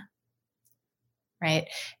been, right?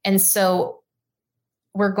 And so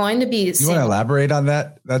we're going to be— You want to elaborate on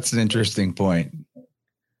that? That's an interesting point.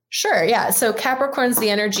 Sure. Yeah. So Capricorn's the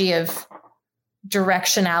energy of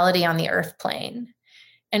directionality on the earth plane.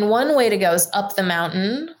 And one way to go is up the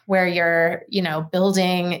mountain, where you're,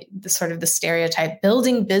 building the sort of the stereotype,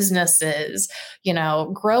 building businesses,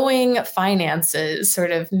 growing finances,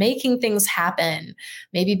 sort of making things happen,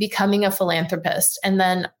 maybe becoming a philanthropist. And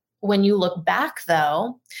then when you look back,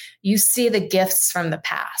 though, you see the gifts from the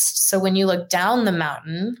past. So when you look down the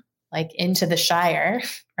mountain, like into the Shire,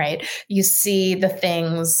 right, you see the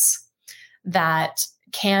things that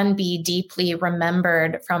can be deeply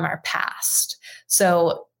remembered from our past.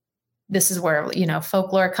 So this is where,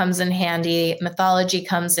 folklore comes in handy, mythology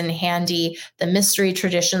comes in handy, the mystery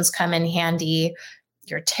traditions come in handy,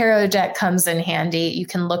 your tarot deck comes in handy. You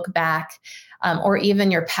can look back, or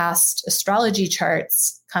even your past astrology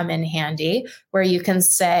charts come in handy, where you can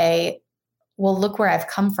say, well, look where I've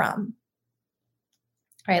come from,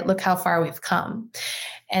 right? Look how far we've come.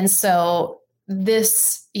 And so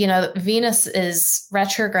this, Venus is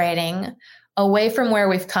retrograding away from where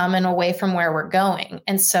we've come and away from where we're going.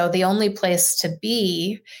 And so the only place to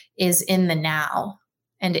be is in the now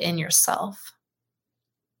and in yourself.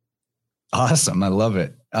 Awesome. I love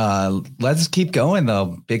it. Let's keep going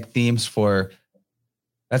though. Big themes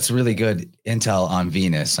that's really good intel on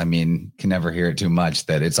Venus. I mean, can never hear it too much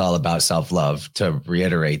that it's all about self-love. To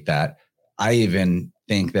reiterate that, I even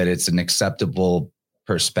think that it's an acceptable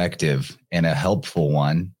perspective and a helpful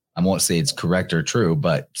one. I won't say it's correct or true,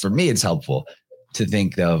 but for me, it's helpful to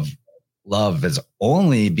think of love as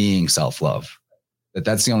only being self-love,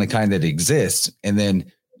 that's the only kind that exists. And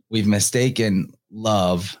then we've mistaken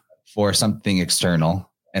love for something external.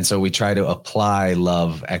 And so we try to apply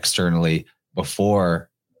love externally before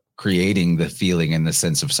creating the feeling and the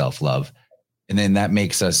sense of self-love. And then that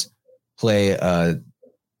makes us play a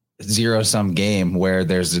zero-sum game where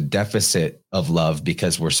there's a deficit of love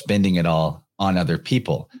because we're spending it all on other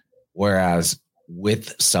people. Whereas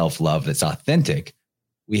with self-love that's authentic,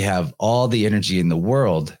 we have all the energy in the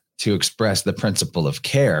world to express the principle of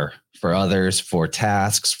care for others, for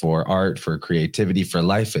tasks, for art, for creativity, for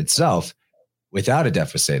life itself without a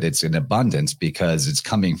deficit. It's an abundance because it's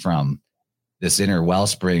coming from this inner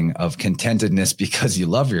wellspring of contentedness because you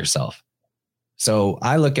love yourself. So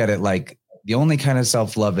I look at it like the only kind of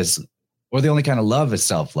self-love is, or the only kind of love is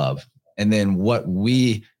self-love. And then what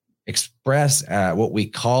we express what we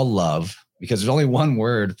call love, because there's only one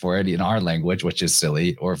word for it in our language, which is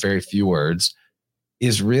silly, or very few words,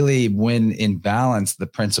 is really when in balance, the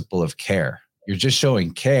principle of care. You're just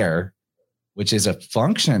showing care, which is a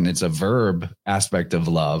function. It's a verb aspect of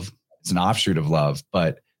love. It's an offshoot of love,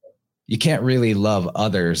 but you can't really love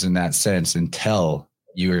others in that sense until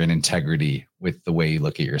you're in integrity with the way you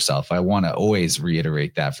look at yourself. I want to always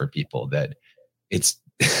reiterate that for people, that it's,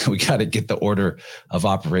 we got to get the order of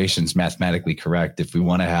operations mathematically correct if we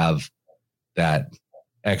want to have that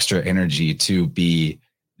extra energy to be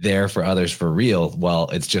there for others for real. Well,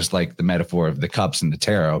 it's just like the metaphor of the cups in the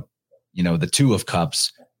tarot, the two of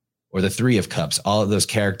cups or the three of cups, all of those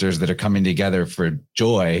characters that are coming together for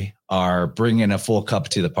joy are bringing a full cup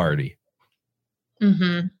to the party.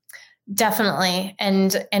 Mm-hmm. Definitely.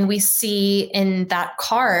 And we see in that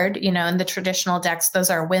card, in the traditional decks, those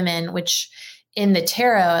are women, which in the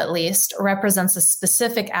tarot, at least, represents a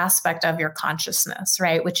specific aspect of your consciousness,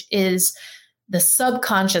 right? Which is the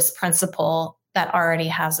subconscious principle that already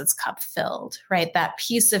has its cup filled, right? That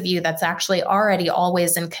piece of you that's actually already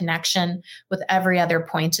always in connection with every other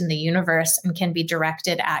point in the universe and can be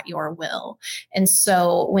directed at your will. And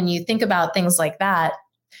so when you think about things like that,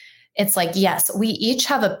 it's like, yes, we each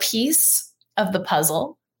have a piece of the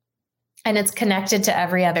puzzle, and it's connected to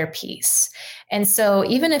every other piece. And so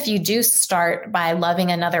even if you do start by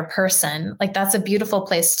loving another person, like that's a beautiful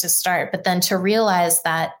place to start. But then to realize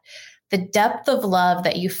that the depth of love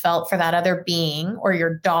that you felt for that other being or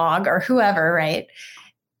your dog or whoever, right,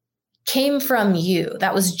 came from you,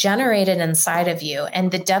 that was generated inside of you.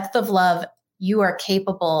 And the depth of love you are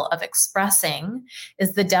capable of expressing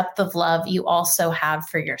is the depth of love you also have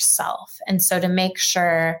for yourself. And so to make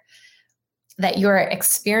sure that you're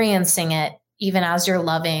experiencing it even as you're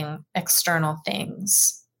loving external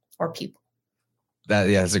things or people.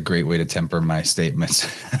 That's a great way to temper my statements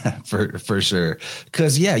for sure.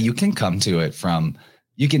 Because you can come to it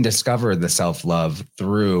you can discover the self-love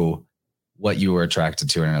through what you were attracted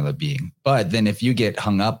to in another being. But then if you get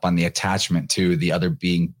hung up on the attachment to the other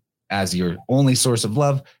being as your only source of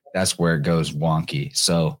love, that's where it goes wonky.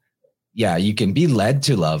 So you can be led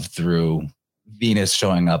to love through Venus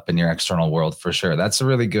showing up in your external world for sure. That's a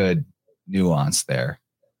really good nuance there.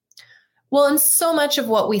 Well, and so much of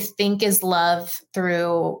what we think is love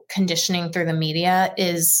through conditioning through the media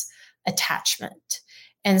is attachment.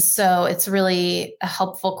 And so it's really a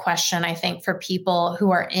helpful question, I think, for people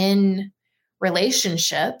who are in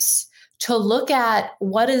relationships to look at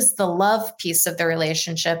what is the love piece of the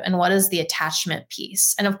relationship and what is the attachment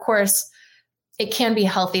piece. And of course, it can be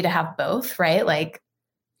healthy to have both, right? Like,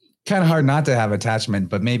 kind of hard not to have attachment,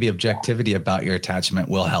 but maybe objectivity about your attachment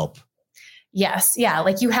will help. Yes. Yeah.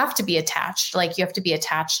 Like you have to be attached. Like you have to be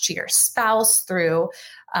attached to your spouse through,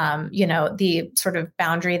 the sort of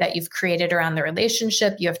boundary that you've created around the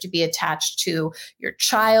relationship. You have to be attached to your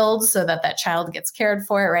child so that that child gets cared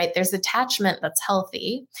for, right? There's attachment that's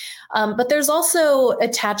healthy. But there's also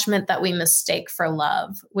attachment that we mistake for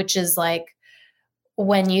love, which is like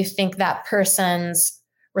when you think that person's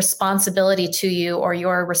responsibility to you or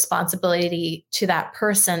your responsibility to that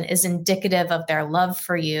person is indicative of their love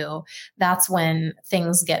for you, that's when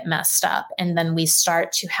things get messed up. And then we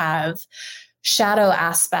start to have shadow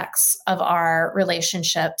aspects of our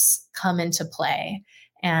relationships come into play.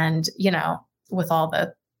 And, with all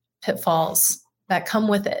the pitfalls that come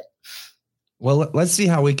with it. Well, let's see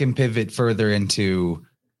how we can pivot further into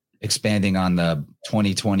expanding on the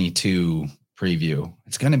 2022 preview.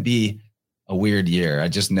 It's going to be a weird year. I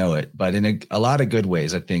just know it, but in a lot of good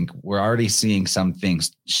ways. I think we're already seeing some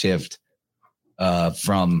things shift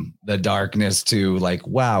from the darkness to like,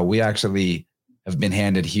 wow, we actually have been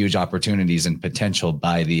handed huge opportunities and potential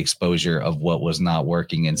by the exposure of what was not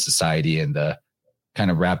working in society and the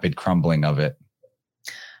kind of rapid crumbling of it.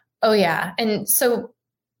 Oh yeah. And so,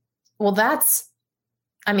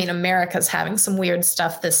 America's having some weird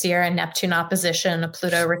stuff this year, a Neptune opposition, a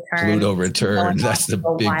Pluto return. That's the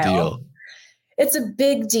big deal. It's a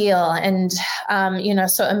big deal. And,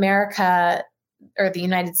 so America or the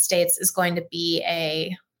United States is going to be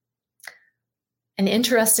an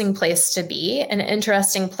interesting place to be, an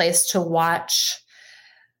interesting place to watch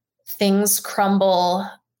things crumble,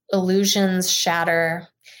 illusions shatter,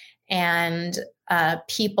 and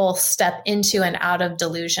people step into and out of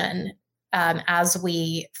delusion as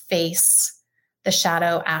we face the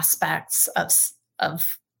shadow aspects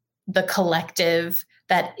of the collective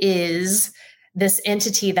that is this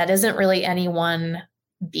entity that isn't really any one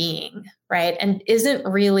being, right? And isn't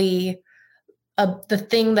really the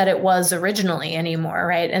thing that it was originally anymore,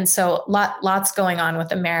 right? And so lots going on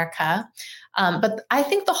with America. But I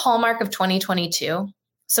think the hallmark of 2022,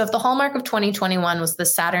 so if the hallmark of 2021 was the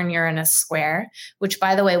Saturn-Uranus square, which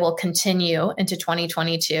by the way will continue into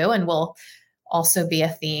 2022 and will also be a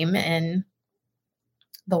theme in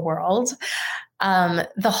the world,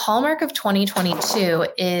 the hallmark of 2022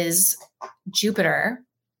 is Jupiter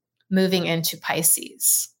moving into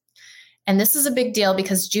Pisces. And this is a big deal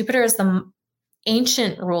because Jupiter is the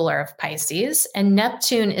ancient ruler of Pisces and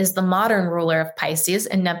Neptune is the modern ruler of Pisces,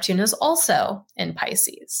 and Neptune is also in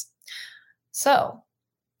Pisces. So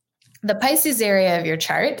the Pisces area of your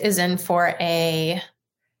chart is in for a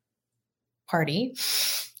party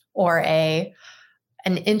or an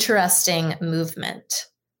interesting movement.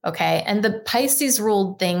 Okay. And the Pisces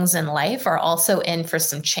ruled things in life are also in for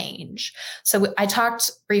some change. So I talked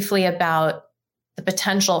briefly about the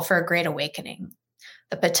potential for a great awakening,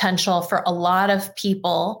 the potential for a lot of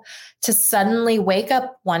people to suddenly wake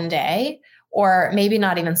up one day, or maybe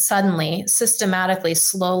not even suddenly, systematically,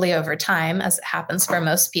 slowly over time, as it happens for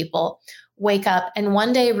most people, wake up and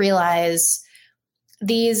one day realize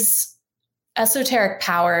these esoteric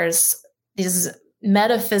powers, these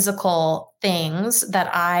metaphysical things that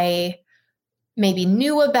I maybe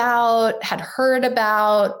knew about, had heard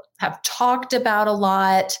about, have talked about a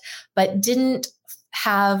lot, but didn't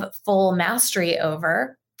have full mastery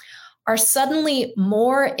over, are suddenly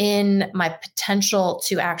more in my potential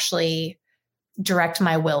to actually direct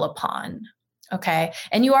my will upon. Okay.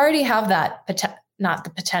 And you already have that, not the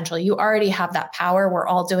potential, you already have that power. We're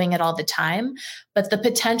all doing it all the time. But the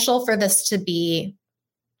potential for this to be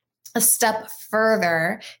a step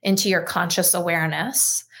further into your conscious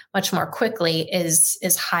awareness much more quickly is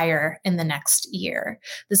higher in the next year.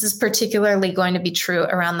 This is particularly going to be true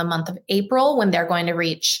around the month of April, when they're going to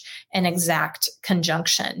reach an exact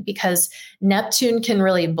conjunction, because Neptune can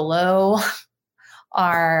really blow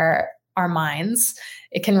our minds.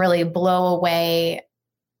 It can really blow away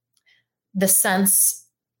the sense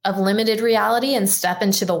of limited reality and step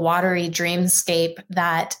into the watery dreamscape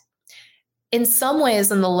that in some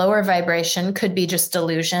ways in the lower vibration could be just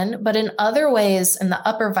delusion, but in other ways in the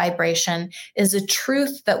upper vibration is a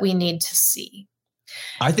truth that we need to see.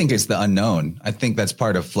 I think it's the unknown. I think that's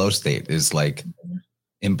part of flow state, is like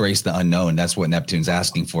embrace the unknown. That's what Neptune's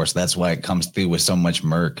asking for. So that's why it comes through with so much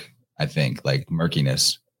murk, I think, like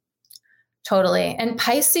murkiness. Totally. And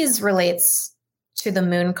Pisces relates to the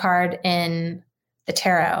moon card in the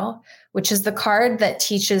tarot, which is the card that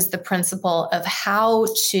teaches the principle of how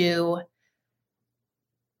to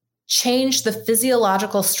change the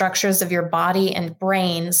physiological structures of your body and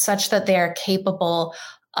brain such that they are capable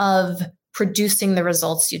of producing the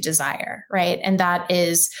results you desire, right? And that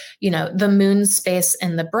is, the moon space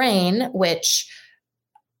in the brain, which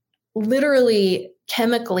literally,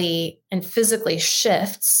 chemically, and physically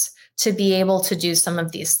shifts to be able to do some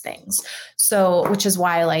of these things. So, which is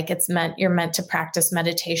why you're meant to practice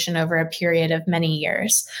meditation over a period of many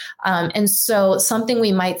years. And so something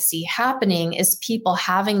we might see happening is people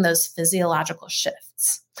having those physiological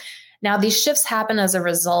shifts. Now, these shifts happen as a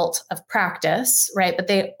result of practice, right? But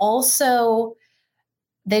they don't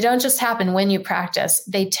just happen when you practice,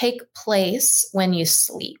 they take place when you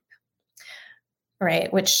sleep,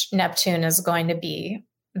 right? Which Neptune is going to be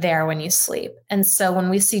there when you sleep. And so when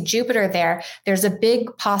we see Jupiter there, there's a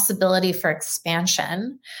big possibility for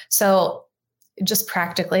expansion. So just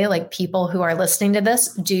practically, like people who are listening to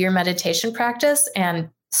this, do your meditation practice and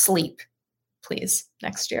sleep, please,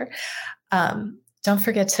 next year. Don't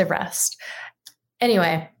forget to rest.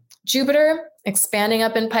 Anyway, Jupiter expanding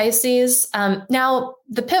up in Pisces. Now,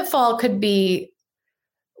 the pitfall could be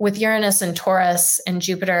with Uranus and Taurus and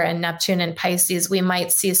Jupiter and Neptune and Pisces, we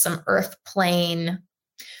might see some earth plane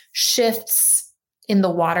shifts in the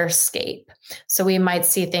waterscape. So we might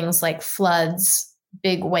see things like floods,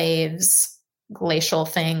 big waves, glacial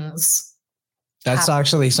things. That's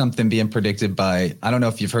actually something being predicted by, I don't know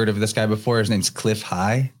if you've heard of this guy before. His name's Cliff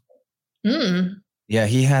High. Yeah,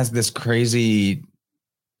 he has this crazy,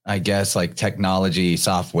 I guess, like technology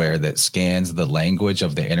software that scans the language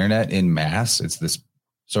of the internet in mass. It's this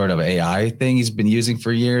sort of AI thing he's been using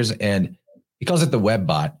for years, and he calls it the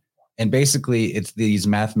WebBot. And basically, it's these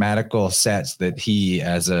mathematical sets that he,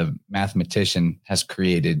 as a mathematician, has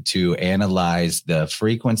created to analyze the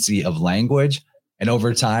frequency of language. And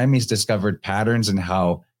over time, he's discovered patterns in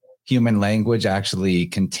how human language actually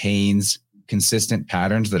contains consistent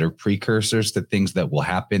patterns that are precursors to things that will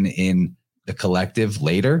happen in the collective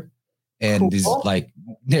later. And he's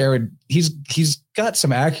got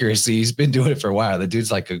some accuracy. He's been doing it for a while. The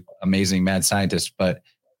dude's like an amazing mad scientist, but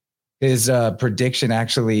his prediction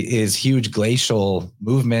actually is huge glacial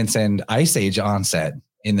movements and ice age onset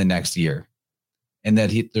in the next year. And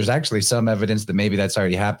that there's actually some evidence that maybe that's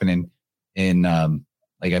already happening in,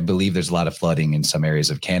 I believe there's a lot of flooding in some areas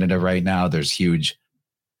of Canada right now. There's huge,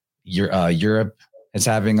 Europe is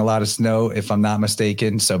having a lot of snow, if I'm not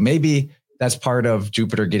mistaken. So maybe that's part of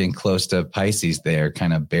Jupiter getting close to Pisces there,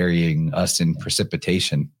 kind of burying us in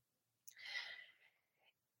precipitation.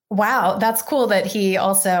 Wow, that's cool that he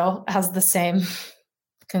also has the same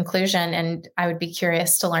conclusion. And I would be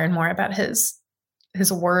curious to learn more about his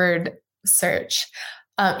word search.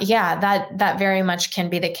 That very much can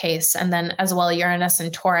be the case. And then as well, Uranus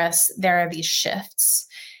and Taurus, there are these shifts.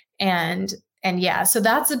 And yeah, so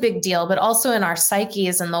that's a big deal. But also in our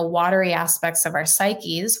psyches and the watery aspects of our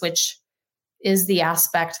psyches, which is the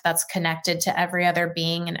aspect that's connected to every other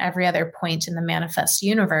being and every other point in the manifest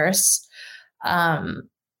universe,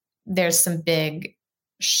 there's some big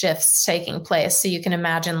shifts taking place. So you can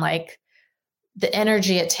imagine like the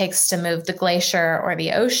energy it takes to move the glacier or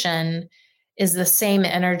the ocean is the same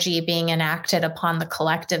energy being enacted upon the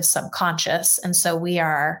collective subconscious. And so we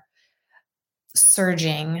are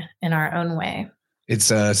surging in our own way.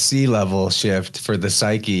 It's a sea level shift for the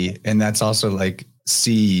psyche. And that's also like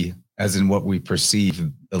sea, as in what we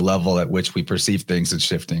perceive, the level at which we perceive things is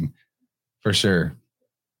shifting for sure.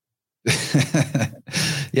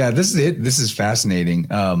 Yeah, this is it. This is fascinating.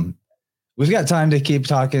 we've got time to keep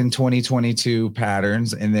talking 2022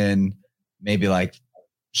 patterns, and then maybe like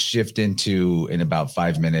shift into, in about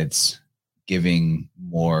 5 minutes, giving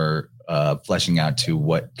more fleshing out to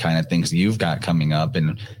what kind of things you've got coming up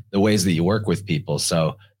and the ways that you work with people.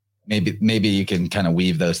 So maybe you can kind of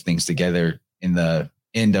weave those things together in the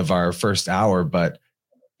end of our first hour. But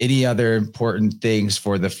any other important things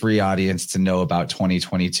for the free audience to know about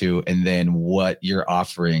 2022, and then what you're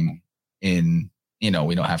offering in, we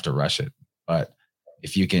don't have to rush it, but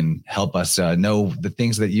if you can help us know the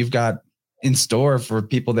things that you've got in store for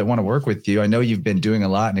people that want to work with you. I know you've been doing a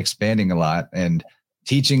lot and expanding a lot and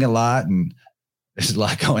teaching a lot, and there's a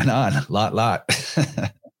lot going on, a lot.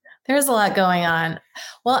 There's a lot going on.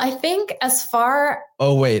 Well, I think as far...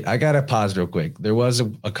 Oh, wait, I got to pause real quick. There was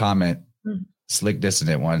a comment. Slick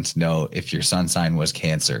Dissident wanted to know if your sun sign was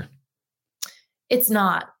Cancer. It's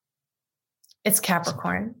not. It's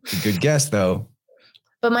Capricorn. Good guess, though.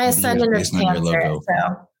 But my ascendant is Cancer.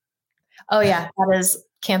 So, oh yeah,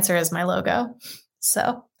 Cancer is my logo.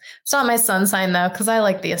 So it's not my sun sign though, because I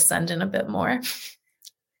like the ascendant a bit more.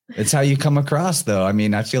 It's how you come across, though. I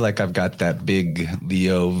mean, I feel like I've got that big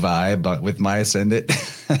Leo vibe with my ascendant.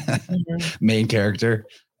 Main character,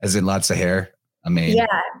 as in lots of hair. Yeah.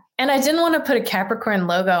 And I didn't want to put a Capricorn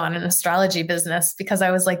logo on an astrology business because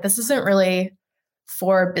I was like, this isn't really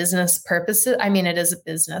for business purposes. I mean, it is a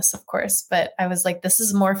business, of course, but I was like, this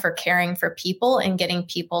is more for caring for people and getting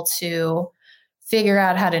people to figure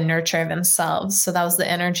out how to nurture themselves. So that was the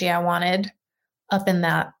energy I wanted up in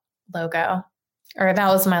that logo, or that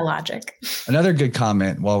was my logic. Another good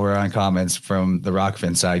comment while we're on comments from the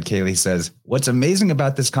Rockfin side. Kaylee says, what's amazing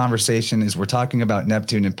about this conversation is we're talking about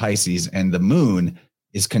Neptune and Pisces, and the moon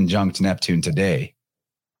is conjunct Neptune today.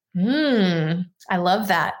 I love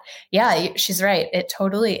that. Yeah, she's right. It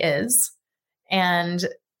totally is. And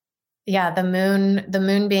yeah, the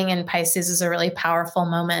moon being in Pisces is a really powerful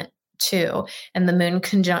moment too. And the moon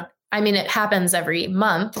conjunct, I mean, it happens every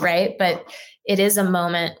month, right? But it is a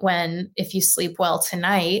moment when, if you sleep well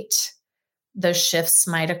tonight, those shifts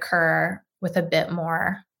might occur with a bit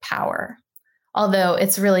more power. Although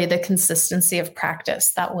it's really the consistency of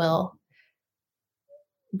practice that will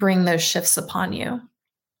bring those shifts upon you.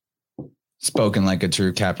 Spoken like a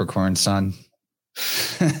true Capricorn sun.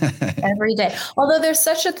 Every day. Although there's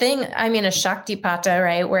such a thing, I mean, a Shaktipata,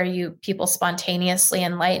 right? Where people spontaneously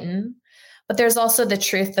enlighten, but there's also the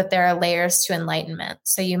truth that there are layers to enlightenment.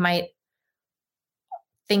 So you might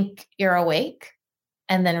think you're awake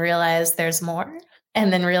and then realize there's more,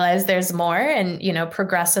 and then realize there's more, and,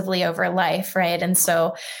 progressively over life. Right. And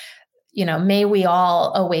so, may we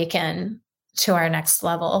all awaken to our next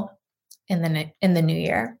level in the new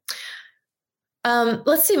year.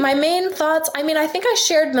 Let's see, my main thoughts. I mean, I think I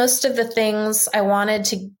shared most of the things I wanted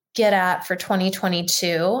to get at for 2022.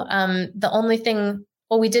 The only thing,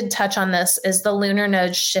 well, we did touch on this, is the lunar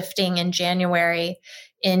node shifting in January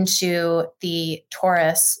into the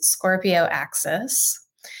Taurus Scorpio axis.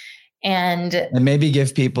 And maybe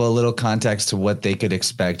give people a little context to what they could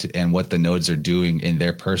expect and what the nodes are doing in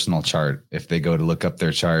their personal chart if they go to look up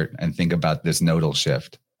their chart and think about this nodal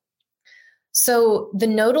shift. So the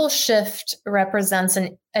nodal shift represents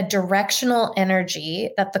a directional energy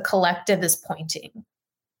that the collective is pointing.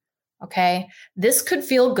 Okay. This could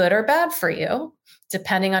feel good or bad for you,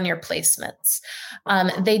 depending on your placements.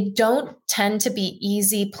 They don't tend to be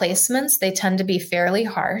easy placements. They tend to be fairly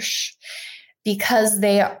harsh because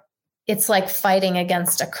it's like fighting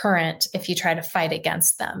against a current if you try to fight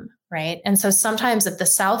against them, right? And so sometimes if the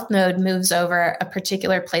south node moves over a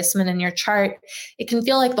particular placement in your chart, it can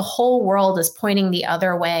feel like the whole world is pointing the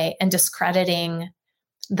other way and discrediting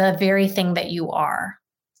the very thing that you are,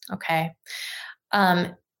 okay?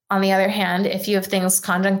 On the other hand, if you have things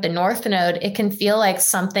conjunct the north node, it can feel like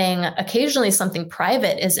occasionally something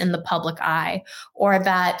private is in the public eye, or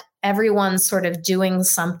that everyone's sort of doing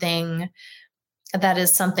something that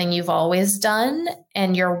is something you've always done,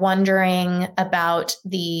 and you're wondering about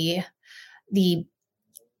the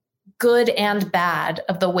good and bad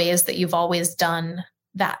of the ways that you've always done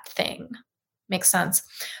that thing. Makes sense?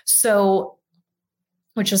 So,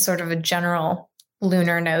 which is sort of a general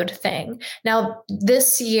lunar node thing. Now,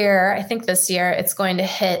 I think this year, it's going to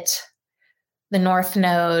hit the north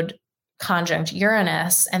node conjunct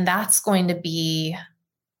Uranus, and that's going to be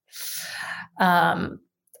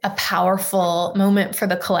a powerful moment for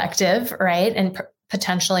the collective, right? And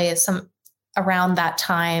potentially around that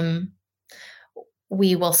time,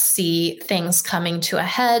 we will see things coming to a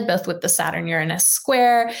head, both with the Saturn-Uranus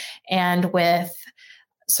square and with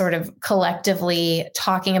sort of collectively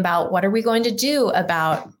talking about what are we going to do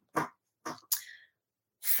about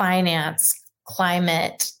finance,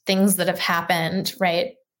 climate, things that have happened,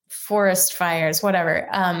 right? Forest fires, whatever.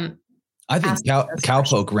 I think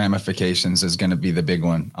cowpoke ramifications is going to be the big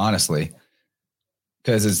one, honestly,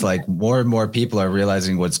 because it's like more and more people are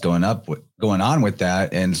realizing what's going on with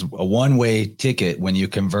that. And it's a one-way ticket when you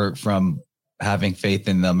convert from having faith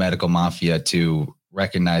in the medical mafia to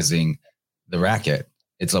recognizing the racket.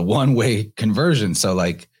 It's a one-way conversion. So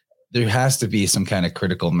like there has to be some kind of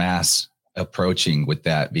critical mass approaching with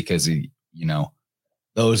that, because,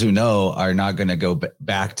 those who know are not going to go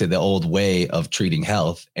back to the old way of treating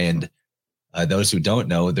health. And those who don't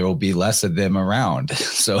know, there will be less of them around.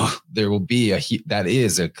 So there will be that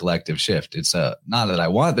is a collective shift. It's not that I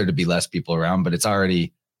want there to be less people around, but it's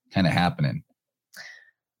already kind of happening.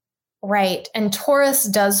 Right. And Taurus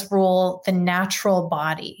does rule the natural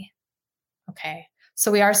body. Okay.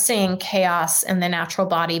 So we are seeing chaos in the natural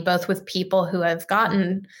body, both with people who have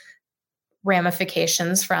gotten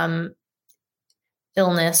ramifications from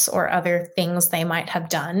illness or other things they might have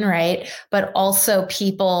done, right? But also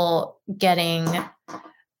people getting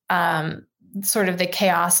sort of the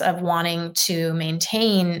chaos of wanting to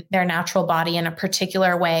maintain their natural body in a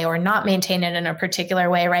particular way or not maintain it in a particular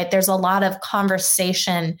way, right? There's a lot of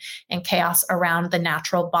conversation and chaos around the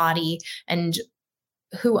natural body and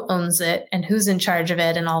who owns it and who's in charge of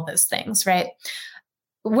it and all those things, right?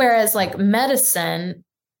 Whereas like medicine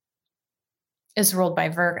is ruled by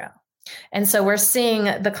Virgo. And so we're seeing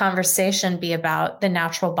the conversation be about the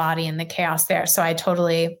natural body and the chaos there. So I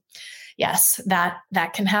totally, yes, that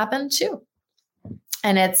can happen too.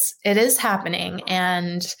 And it is happening.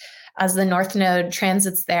 And as the North Node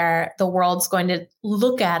transits there, the world's going to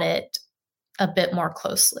look at it a bit more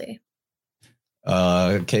closely.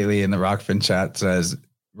 Kaylee in the Rockfin chat says,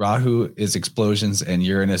 Rahu is explosions and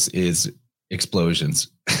Uranus is explosions.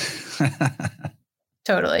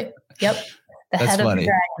 Totally. Yep. That's head funny. Of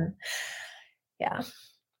the dragon. Yeah.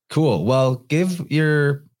 Cool. Well, give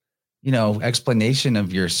your, explanation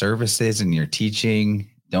of your services and your teaching.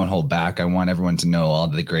 Don't hold back. I want everyone to know all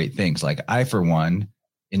the great things. Like I, for one,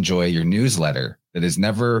 enjoy your newsletter that is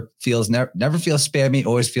never feels spammy,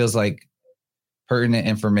 always feels like pertinent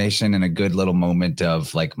information and a good little moment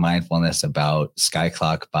of like mindfulness about sky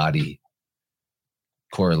clock body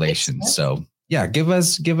correlations. So yeah, give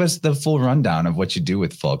us the full rundown of what you do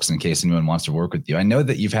with folks in case anyone wants to work with you. I know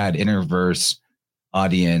that you've had Interverse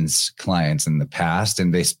audience clients in the past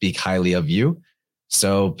and they speak highly of you.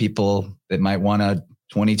 So people that might want a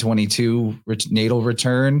 2022 natal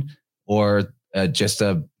return or just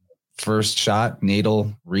a first shot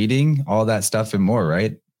natal reading, all that stuff and more,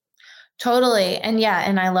 right? Totally. And yeah,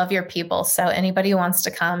 and I love your people. So anybody who wants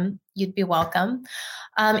to come, you'd be welcome.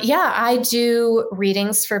 I do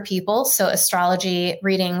readings for people. So astrology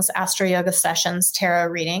readings, astro yoga sessions,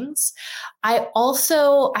 tarot readings. I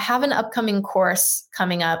have an upcoming course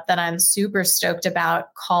coming up that I'm super stoked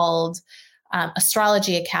about called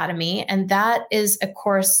Astrology Academy. And that is a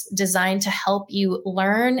course designed to help you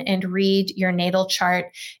learn and read your natal chart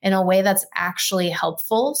in a way that's actually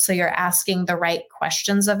helpful. So you're asking the right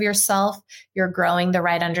questions of yourself, you're growing the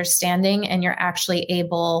right understanding, and you're actually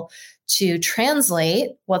able to translate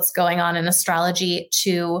what's going on in astrology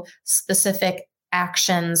to specific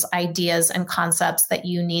actions, ideas, and concepts that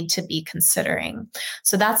you need to be considering.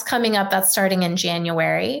 So that's coming up. That's starting in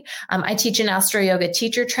January. I teach an Astro Yoga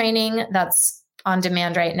teacher training that's on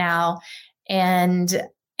demand right now. And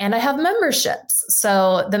I have memberships.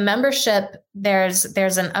 So the membership, there's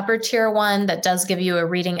an upper tier one that does give you a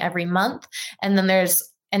reading every month. And then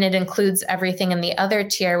and it includes everything in the other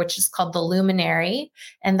tier, which is called the Luminary.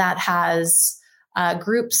 And that has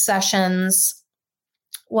group sessions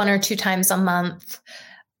 1 or 2 times a month,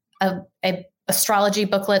 a astrology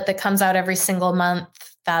booklet that comes out every single month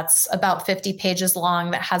that's about 50 pages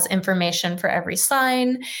long that has information for every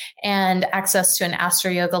sign, and access to an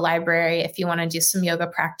Astro Yoga library if you want to do some yoga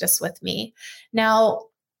practice with me. Now,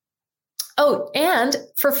 and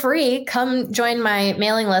for free, come join my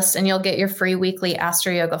mailing list and you'll get your free weekly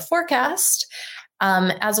Astro Yoga forecast.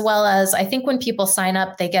 As well as, I think when people sign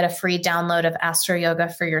up, they get a free download of Astro Yoga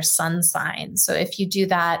for your sun sign. So if you do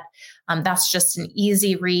that, that's just an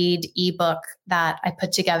easy read ebook that I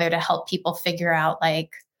put together to help people figure out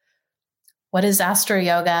like, what is Astro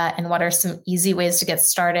Yoga and what are some easy ways to get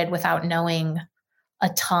started without knowing a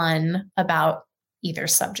ton about either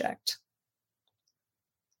subject.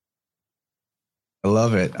 I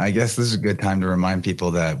love it. I guess this is a good time to remind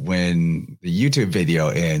people that when the YouTube video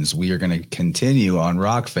ends, we are going to continue on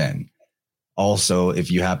Rockfin. Also,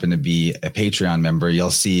 if you happen to be a Patreon member,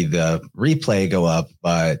 you'll see the replay go up.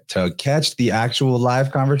 But to catch the actual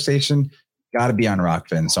live conversation, got to be on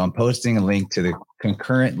Rockfin. So I'm posting a link to the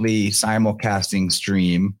concurrently simulcasting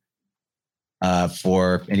stream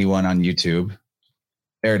for anyone on YouTube.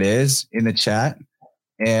 There it is in the chat.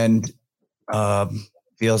 And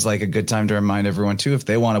feels like a good time to remind everyone too, if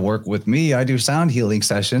they want to work with me, I do sound healing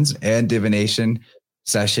sessions and divination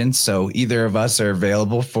sessions. So either of us are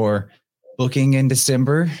available for booking in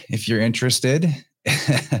December if you're interested.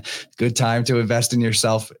 Good time to invest in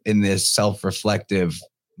yourself in this self-reflective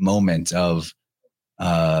moment of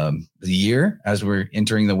the year as we're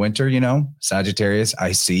entering the winter. Sagittarius,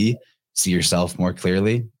 I see yourself more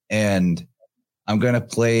clearly. And I'm going to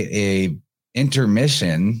play a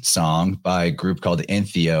intermission song by a group called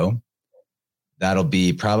Entheo. That'll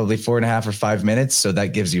be probably 4.5 or 5 minutes. So that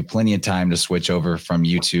gives you plenty of time to switch over from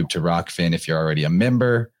YouTube to Rockfin if you're already a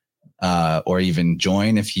member, or even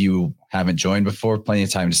join if you haven't joined before. Plenty of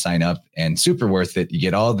time to sign up, and super worth it. You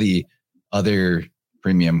get all the other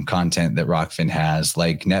premium content that Rockfin has,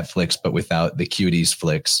 like Netflix, but without the cuties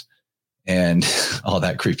flicks and all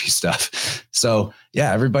that creepy stuff. So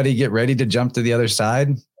yeah, everybody get ready to jump to the other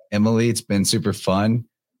side. Emily, it's been super fun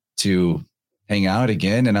to hang out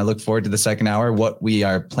again, and I look forward to the second hour. What we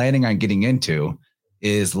are planning on getting into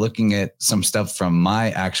is looking at some stuff from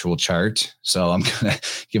my actual chart. So I'm going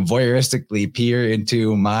to voyeuristically peer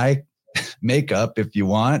into my makeup if you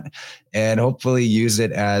want, and hopefully use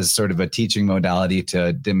it as sort of a teaching modality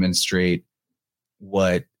to demonstrate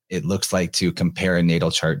what it looks like to compare a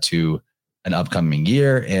natal chart to an upcoming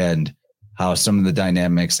year, and how some of the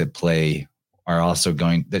dynamics at play are also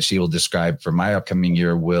that she will describe for my upcoming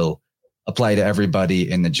year will apply to everybody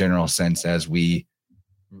in the general sense, as we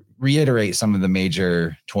reiterate some of the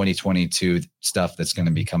major 2022 stuff that's going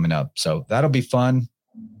to be coming up. So that'll be fun.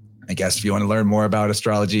 I guess if you want to learn more about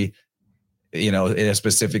astrology, in a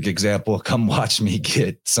specific example, come watch me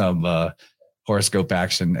get some horoscope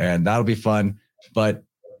action, and that'll be fun. But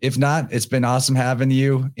if not, it's been awesome having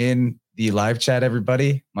you in the live chat,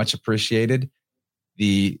 everybody. Much appreciated.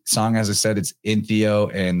 The song, as I said, it's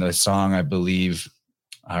Entheo, and the song, I believe,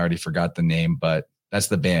 I already forgot the name, but that's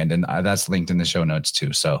the band, and that's linked in the show notes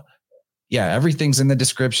too. So yeah, everything's in the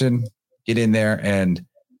description. Get in there, and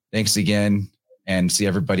thanks again, and see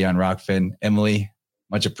everybody on Rockfin. Emily,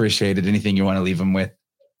 much appreciated. Anything you want to leave them with?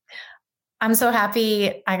 I'm so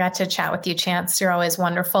happy I got to chat with you, Chance. You're always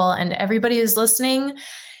wonderful. And everybody who's listening,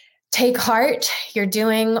 take heart. You're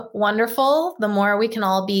doing wonderful. The more we can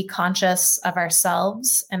all be conscious of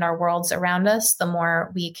ourselves and our worlds around us, the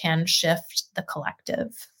more we can shift the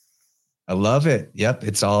collective. I love it. Yep.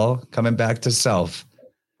 It's all coming back to self.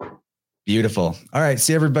 Beautiful. All right.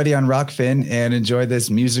 See everybody on Rockfin, and enjoy this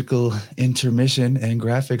musical intermission and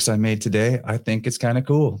graphics I made today. I think it's kind of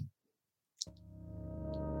cool.